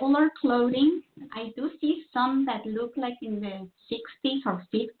in regular clothing. I do see some that look like in the 60s or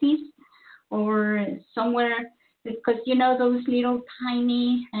 50s or somewhere, because you know those little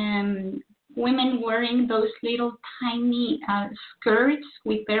tiny women wearing those little tiny skirts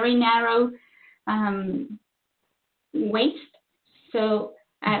with very narrow waist. So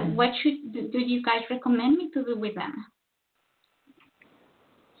what do you guys recommend me to do with them?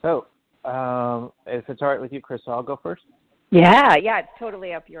 So, if it's all right with you, Crystal, I'll go first. Yeah, it's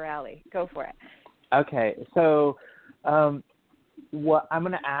totally up your alley. Go for it. Okay, so what I'm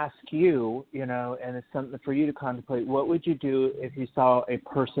going to ask you, and it's something for you to contemplate. What would you do if you saw a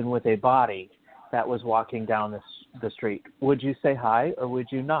person with a body that was walking down the street? Would you say hi or would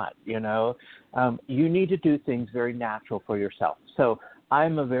you not? You need to do things very natural for yourself. So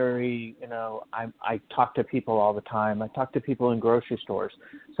I'm a very, I talk to people all the time. I talk to people in grocery stores.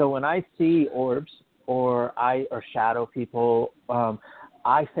 So when I see orbs or shadow people,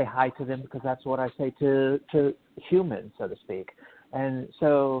 I say hi to them because that's what I say to humans, so to speak. And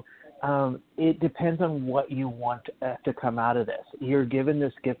so it depends on what you want to come out of this. You're given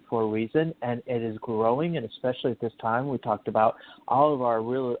this gift for a reason, and it is growing, and especially at this time, we talked about all of our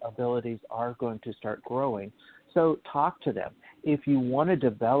real abilities are going to start growing. So talk to them. If you want to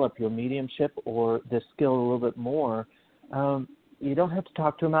develop your mediumship or this skill a little bit more, you don't have to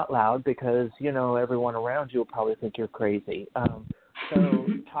talk to them out loud because, everyone around you will probably think you're crazy. So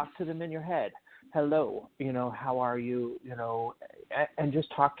talk to them in your head. Hello, how are you, and just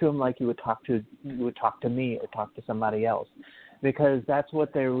talk to them like you would talk to me or talk to somebody else, because that's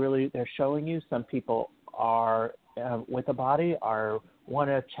what they're showing you. Some people are with a body want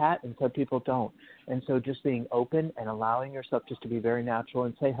to chat, and some people don't. And so just being open and allowing yourself just to be very natural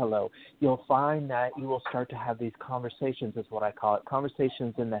and say hello, you'll find that you will start to have these conversations, is what I call it,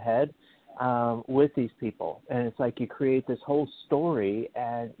 conversations in the head, with these people. And it's like you create this whole story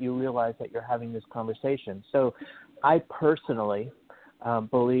and you realize that you're having this conversation. So I personally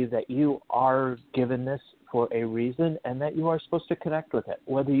believe that you are given this for a reason and that you are supposed to connect with it.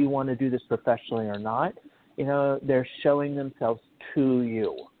 Whether you want to do this professionally or not, they're showing themselves to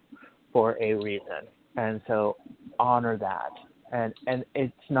you for a reason. And so honor that. And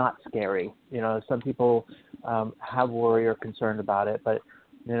it's not scary. Some people have worry or concern about it, but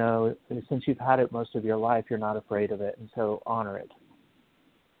since you've had it most of your life, you're not afraid of it, and so honor it.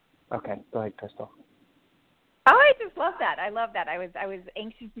 Okay, go ahead, Crystal. Oh, I just love that. I love that. I was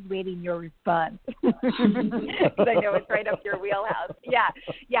anxiously waiting your response because I know it's right up your wheelhouse. Yeah.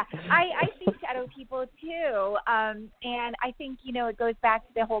 I see shadow people too, and I think it goes back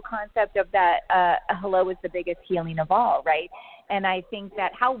to the whole concept of that a hello is the biggest healing of all, right? And I think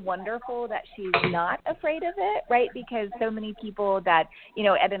that how wonderful that she's not afraid of it, right? Because so many people that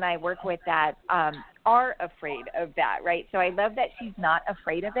Ed and I work with that are afraid of that, right? So I love that she's not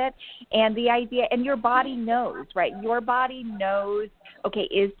afraid of it. And the idea, and your body knows, right? Your body knows, okay,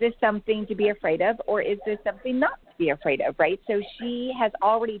 is this something to be afraid of or is this something not to be afraid of, right? So she has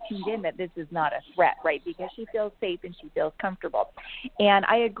already tuned in that this is not a threat, right? Because she feels safe and she feels comfortable. And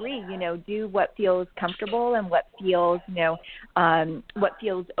I agree, do what feels comfortable and what feels, what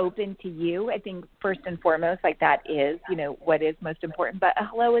feels open to you. I think first and foremost, like that is, what is most important. But a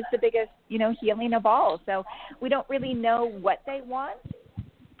hello is the biggest, healing of all. So we don't really know what they want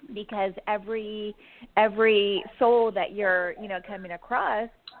because every soul that you're, coming across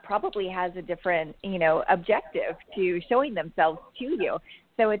probably has a different, objective to showing themselves to you.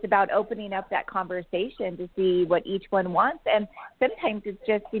 So it's about opening up that conversation to see what each one wants. And sometimes it's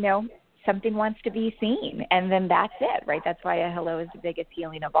just, something wants to be seen, and then that's it, right? That's why a hello is the biggest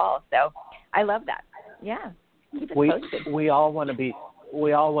healing of all. So I love that. Yeah. Keep it posted. We all want to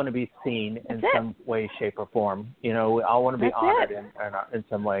be seen in some way, shape, or form. We all want to be honored in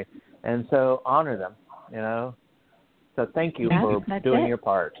some way, and so honor them. So thank you for doing your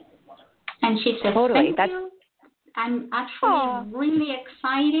part. And she said, totally. Thank you. I'm actually really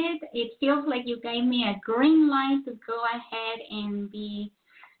excited. It feels like you gave me a green light to go ahead and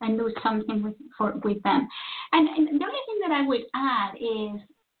do something with them. And the only thing that I would add is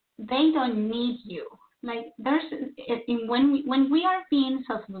they don't need you. Like when we are beings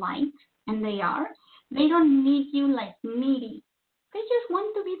of light, and they don't need you like needy. They just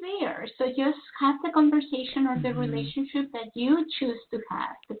want to be there. So just have the conversation or the relationship that you choose to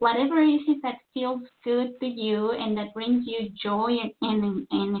have. Whatever it is that feels good to you and that brings you joy and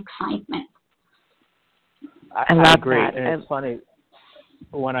excitement. I agree. That. And it's funny.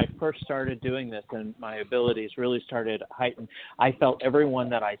 When I first started doing this and my abilities really started heightened, I felt everyone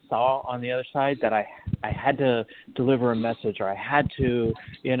that I saw on the other side that I had to deliver a message or I had to,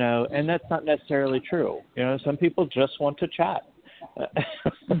 and that's not necessarily true. Some people just want to chat.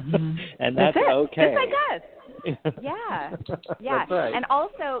 And that's okay. Just like us. Yeah. That's right. And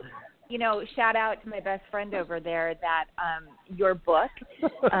also, shout out to my best friend over there that your book,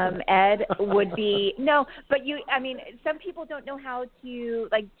 Ed, would be some people don't know how to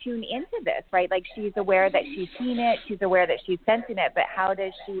tune into this, right? Like she's aware that she's seen it, she's aware that she's sensing it, but how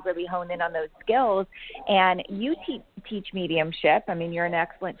does she really hone in on those skills? And you teach mediumship. I mean, you're an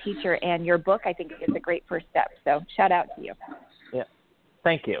excellent teacher, and your book, I think, is a great first step. So shout out to you. Yeah.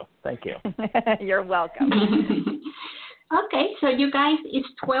 Thank you. You're welcome. Okay, so you guys, it's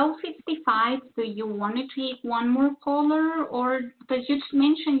 12:55. Do you want to take one more caller, or because you just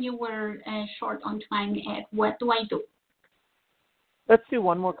mentioned you were short on time, Ed? What do I do? Let's do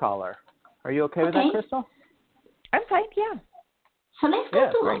one more caller. Are you okay with that, Crystal? I'm fine. Yeah. So let's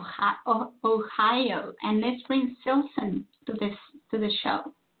go to Ohio, and let's bring Susan to the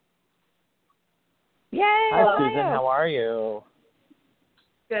show. Yay! Hi, Susan. How are you?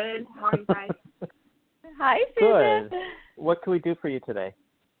 Good. How are you guys? Hi, Susan. Good. What can we do for you today?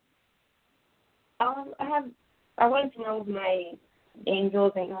 I wanted to know if my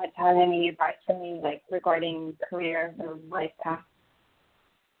angels and God have any advice for me, regarding career or life path.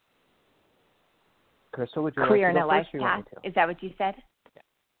 Crystal, would you career like to and go a life first, path? Is that what you said?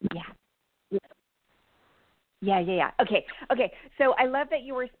 Yeah. Yeah. Okay. So I love that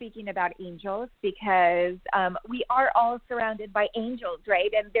you were speaking about angels because we are all surrounded by angels,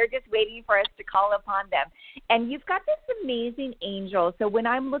 right? And they're just waiting for us to call upon them. And you've got this amazing angel. So when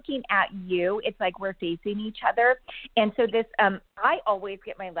I'm looking at you, it's like we're facing each other. And so this, I always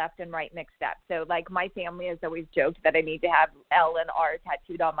get my left and right mixed up. So my family has always joked that I need to have L and R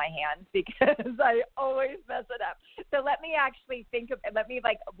tattooed on my hands because I always mess it up. So let me actually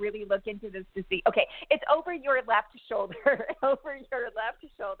really look into this to see. Okay, it's over your left shoulder. Over your left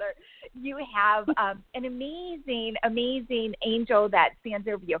shoulder, you have an amazing angel that stands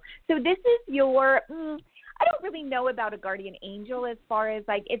over you. So this is your. I don't really know about a guardian angel as far as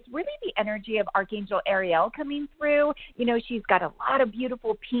it's really the energy of Archangel Ariel coming through. She's got a lot of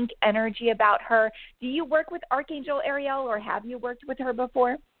beautiful pink energy about her. Do you work with Archangel Ariel, or have you worked with her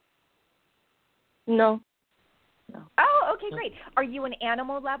before? No. Oh, okay, great. Are you an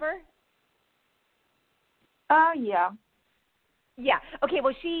animal lover? Yeah. Yeah. Okay.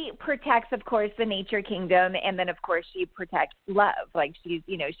 Well, she protects, of course, the nature kingdom, and then, of course, she protects love. She's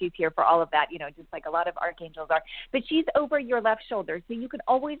here for all of that, just like a lot of archangels are. But she's over your left shoulder, so you can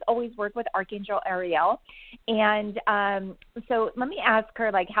always work with Archangel Ariel. And so let me ask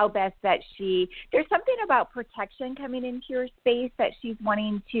her, how best that there's something about protection coming into your space that she's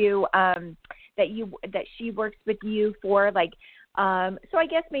wanting to that she works with you for, so I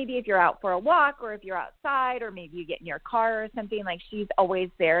guess maybe if you're out for a walk or if you're outside or maybe you get in your car or something, she's always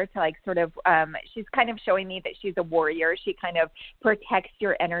there to she's kind of showing me that she's a warrior. She kind of protects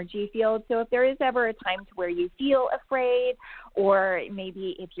your energy field. So if there is ever a time to where you feel afraid or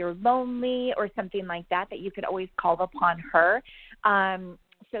maybe if you're lonely or something like that you could always call upon her.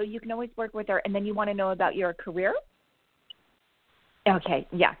 So you can always work with her. And then you want to know about your career? Okay.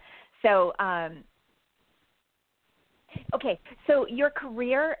 Yeah. So, okay, so your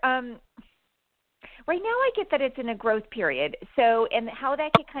career, right now I get that it's in a growth period. So, and how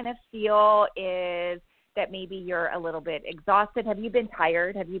that can kind of feel is that maybe you're a little bit exhausted. Have you been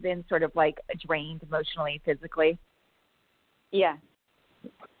tired? Have you been sort of drained emotionally, physically? Yeah.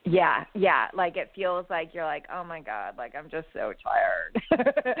 Yeah. It feels like you're oh my God, I'm just so tired.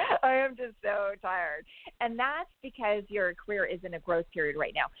 I am just so tired. And that's because your career is in a growth period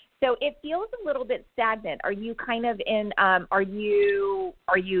right now. So it feels a little bit stagnant. Are you kind of in, are you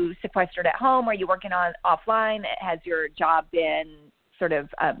sequestered at home? Are you working on offline? Has your job been sort of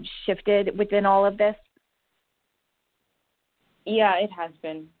shifted within all of this? Yeah, it has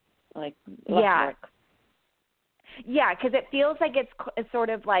been work. Yeah, because it feels like it's sort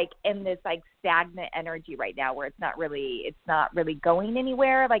of in this stagnant energy right now where it's not really going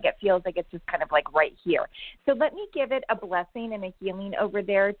anywhere. It feels like it's just kind of right here. So let me give it a blessing and a healing over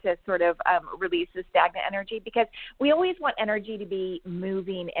there to sort of release the stagnant energy, because we always want energy to be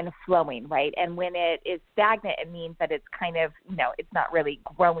moving and flowing, right? And when it is stagnant, it means that it's kind of, it's not really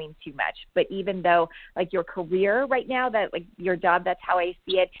growing too much. But even though your career right now, that your job, that's how I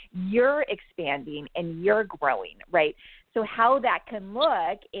see it, you're expanding and you're growing, right? So how that can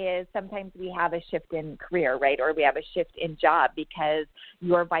look is sometimes we have a shift in career, right? Or we have a shift in job because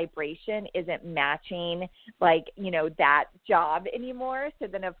your vibration isn't matching that job anymore. So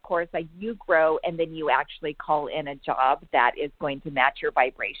then of course you grow and then you actually call in a job that is going to match your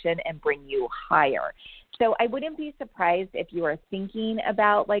vibration and bring you higher. So I wouldn't be surprised if you are thinking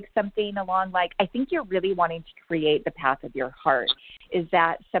about something along I think you're really wanting to create the path of your heart. Is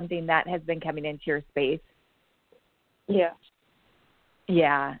that something that has been coming into your space? Yeah.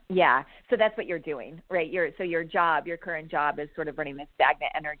 Yeah, yeah. So that's what you're doing, right? Your current job is sort of running this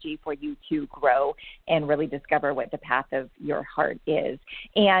stagnant energy for you to grow and really discover what the path of your heart is.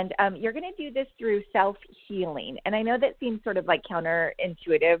 And you're going to do this through self-healing. And I know that seems sort of like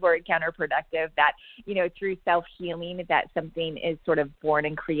counterintuitive or counterproductive that, through self-healing that something is sort of born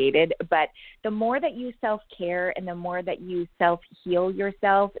and created. But the more that you self-care and the more that you self-heal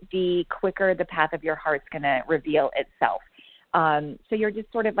yourself, the quicker the path of your heart's going to reveal itself. So you're just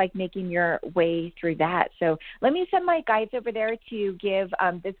sort of like making your way through that. So let me send my guides over there to give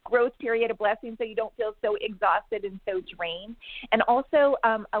this growth period a blessing so you don't feel so exhausted and so drained. And also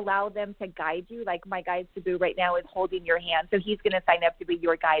allow them to guide you. Like my guide Sabu right now is holding your hand. So he's going to sign up to be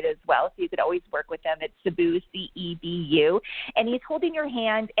your guide as well. So you could always work with them. It's Sabu, Cebu. And he's holding your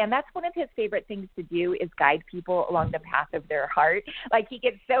hand. And that's one of his favorite things to do is guide people along the path of their heart. Like he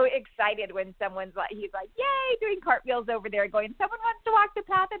gets so excited when he's like, yay, doing cartwheels over there going, someone wants to walk the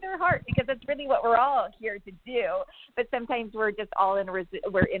path of their heart, because that's really what we're all here to do. But sometimes we're just all in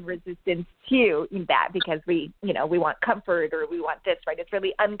resistance to that because we want comfort or we want this, right? It's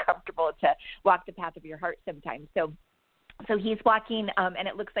really uncomfortable to walk the path of your heart sometimes. So he's walking, and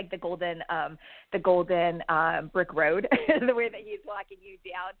it looks like the golden brick road, the way that he's walking you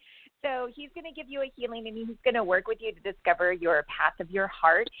down. So he's going to give you a healing, and he's going to work with you to discover your path of your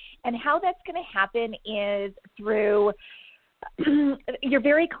heart. And how that's going to happen is through you're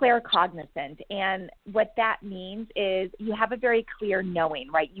very claircognizant, and what that means is you have a very clear knowing,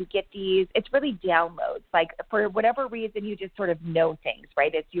 right? You get these, it's really downloads. Like for whatever reason, you just sort of know things,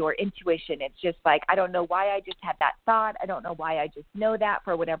 right? It's your intuition. It's just like, I don't know why I just had that thought. I don't know why I just know that.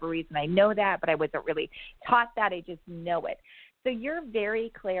 For whatever reason, I know that, but I wasn't really taught that. I just know it. So you're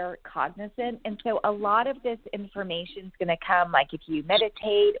very claircognizant, and so a lot of this information is going to come, like if you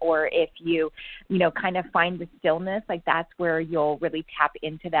meditate or if you, kind of find the stillness, like that's where you'll really tap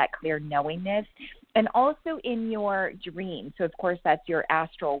into that clear knowingness. And also in your dreams. So, of course, that's your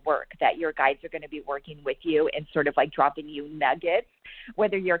astral work that your guides are going to be working with you and sort of like dropping you nuggets,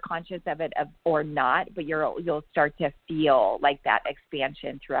 whether you're conscious of it or not, but you'll start to feel like that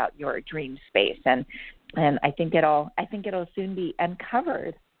expansion throughout your dream space. And I think it'll soon be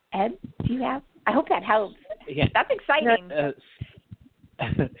uncovered. Ed, I hope that helps. Yeah. That's exciting.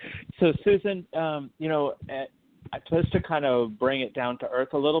 So Susan, just to kind of bring it down to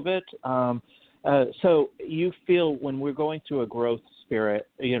earth a little bit, so you feel when we're going through a growth spirit,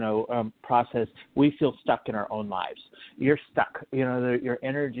 process, we feel stuck in our own lives. You're stuck. Your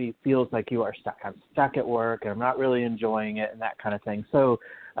energy feels like you are stuck. I'm stuck at work and I'm not really enjoying it and that kind of thing. So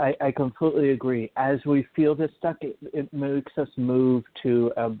I completely agree. As we feel this stuck, it makes us move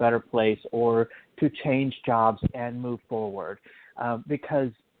to a better place or to change jobs and move forward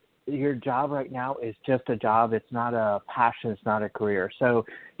because your job right now is just a job. It's not a passion. It's not a career. So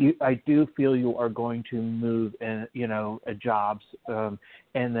I do feel you are going to move in, jobs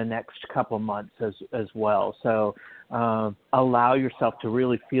in the next couple of months as well. So allow yourself to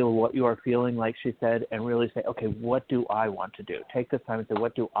really feel what you are feeling, like she said, and really say, okay, what do I want to do? Take this time and say,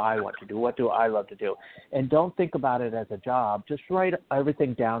 what do I want to do? What do I love to do? And don't think about it as a job. Just write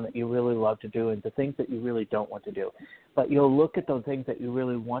everything down that you really love to do and the things that you really don't want to do. But you'll look at those things that you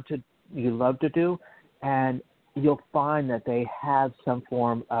really you love to do, and you'll find that they have some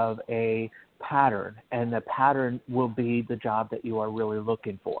form of a pattern, and the pattern will be the job that you are really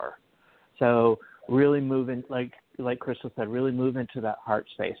looking for. So really move in, like Crystal said, really move into that heart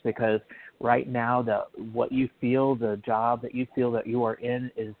space, because right now what you feel, the job that you feel that you are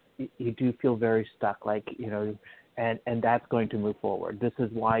in is you do feel very stuck, and that's going to move forward. This is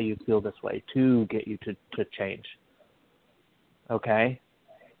why you feel this way, to get you to change. Okay?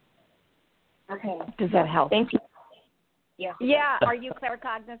 Okay. Does that help? Thank you. Yeah. Yeah. Are you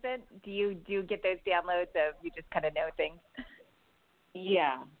claircognizant? Do you get those downloads of you just kind of know things?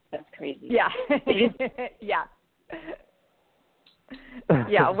 Yeah. That's crazy. Yeah. Yeah.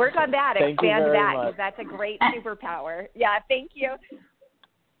 Yeah. Work on that. Expand that, because that's a great superpower. Yeah. Thank you.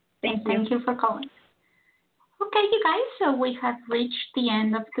 Thank you for calling. Okay, you guys, so we have reached the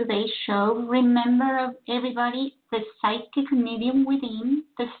end of today's show. Remember, everybody, the psychic medium within,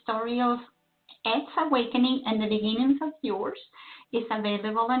 the story of Ed's awakening and the beginnings of yours, is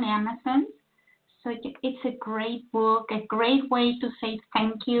available on Amazon. So it's a great book, a great way to say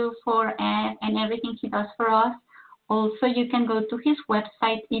thank you for Ed and everything he does for us. Also, you can go to his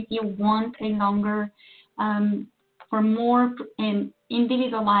website if you want a longer, for more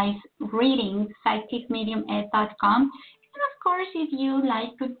individualized reading, psychicmediumed.com. And of course, if you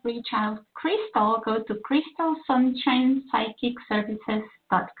like to reach out Crystal, go to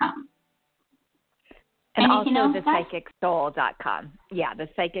crystalsunshinepsychicservices.com. And Anything also else, thepsychicsoul.com. Yeah,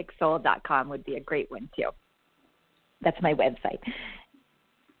 thepsychicsoul.com would be a great one, too. That's my website.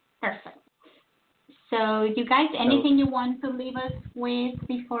 Perfect. So, you guys, anything you want to leave us with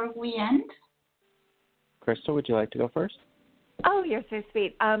before we end? Crystal, would you like to go first? Oh, you're so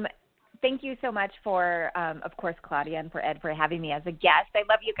sweet. Thank you so much for, of course, Claudia and for Ed for having me as a guest. I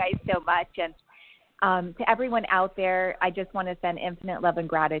love you guys so much. And to everyone out there, I just want to send infinite love and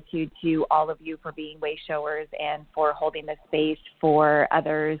gratitude to all of you for being way showers and for holding the space for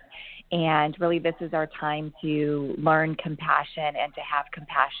others. And really, this is our time to learn compassion and to have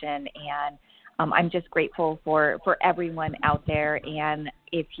compassion. And I'm just grateful for everyone out there. And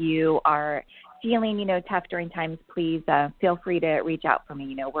if you are feeling, tough during times, please feel free to reach out for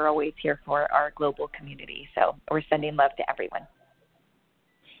me. We're always here for our global community. So we're sending love to everyone.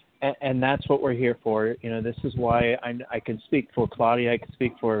 And that's what we're here for. This is why I can speak for Claudia. I can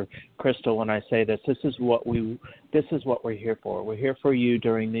speak for Crystal when I say this. This is what we're here for. We're here for you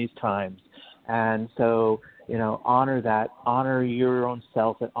during these times. And so, honor that, honor your own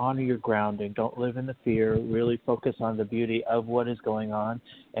self, and honor your grounding. Don't live in the fear. Really focus on the beauty of what is going on,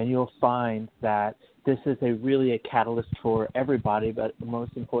 and you'll find that this is really a catalyst for everybody, but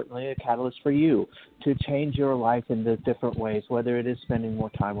most importantly, a catalyst for you to change your life in the different ways, whether it is spending more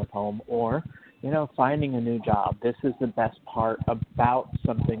time with home or, finding a new job. This is the best part about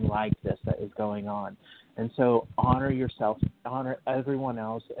something like this that is going on. And so honor yourself, honor everyone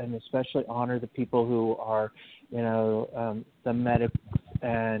else, and especially honor the people who are, the medics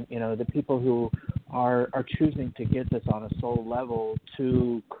and, the people who are choosing to get this on a soul level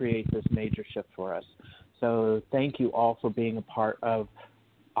to create this major shift for us. So thank you all for being a part of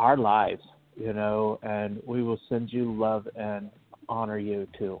our lives, and we will send you love and honor you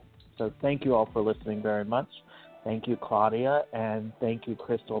too. So thank you all for listening very much. Thank you, Claudia, and thank you,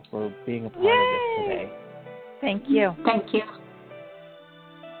 Crystal, for being a part of this today. Thank you. Thank you.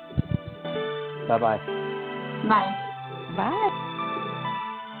 Bye-bye. Bye. Bye.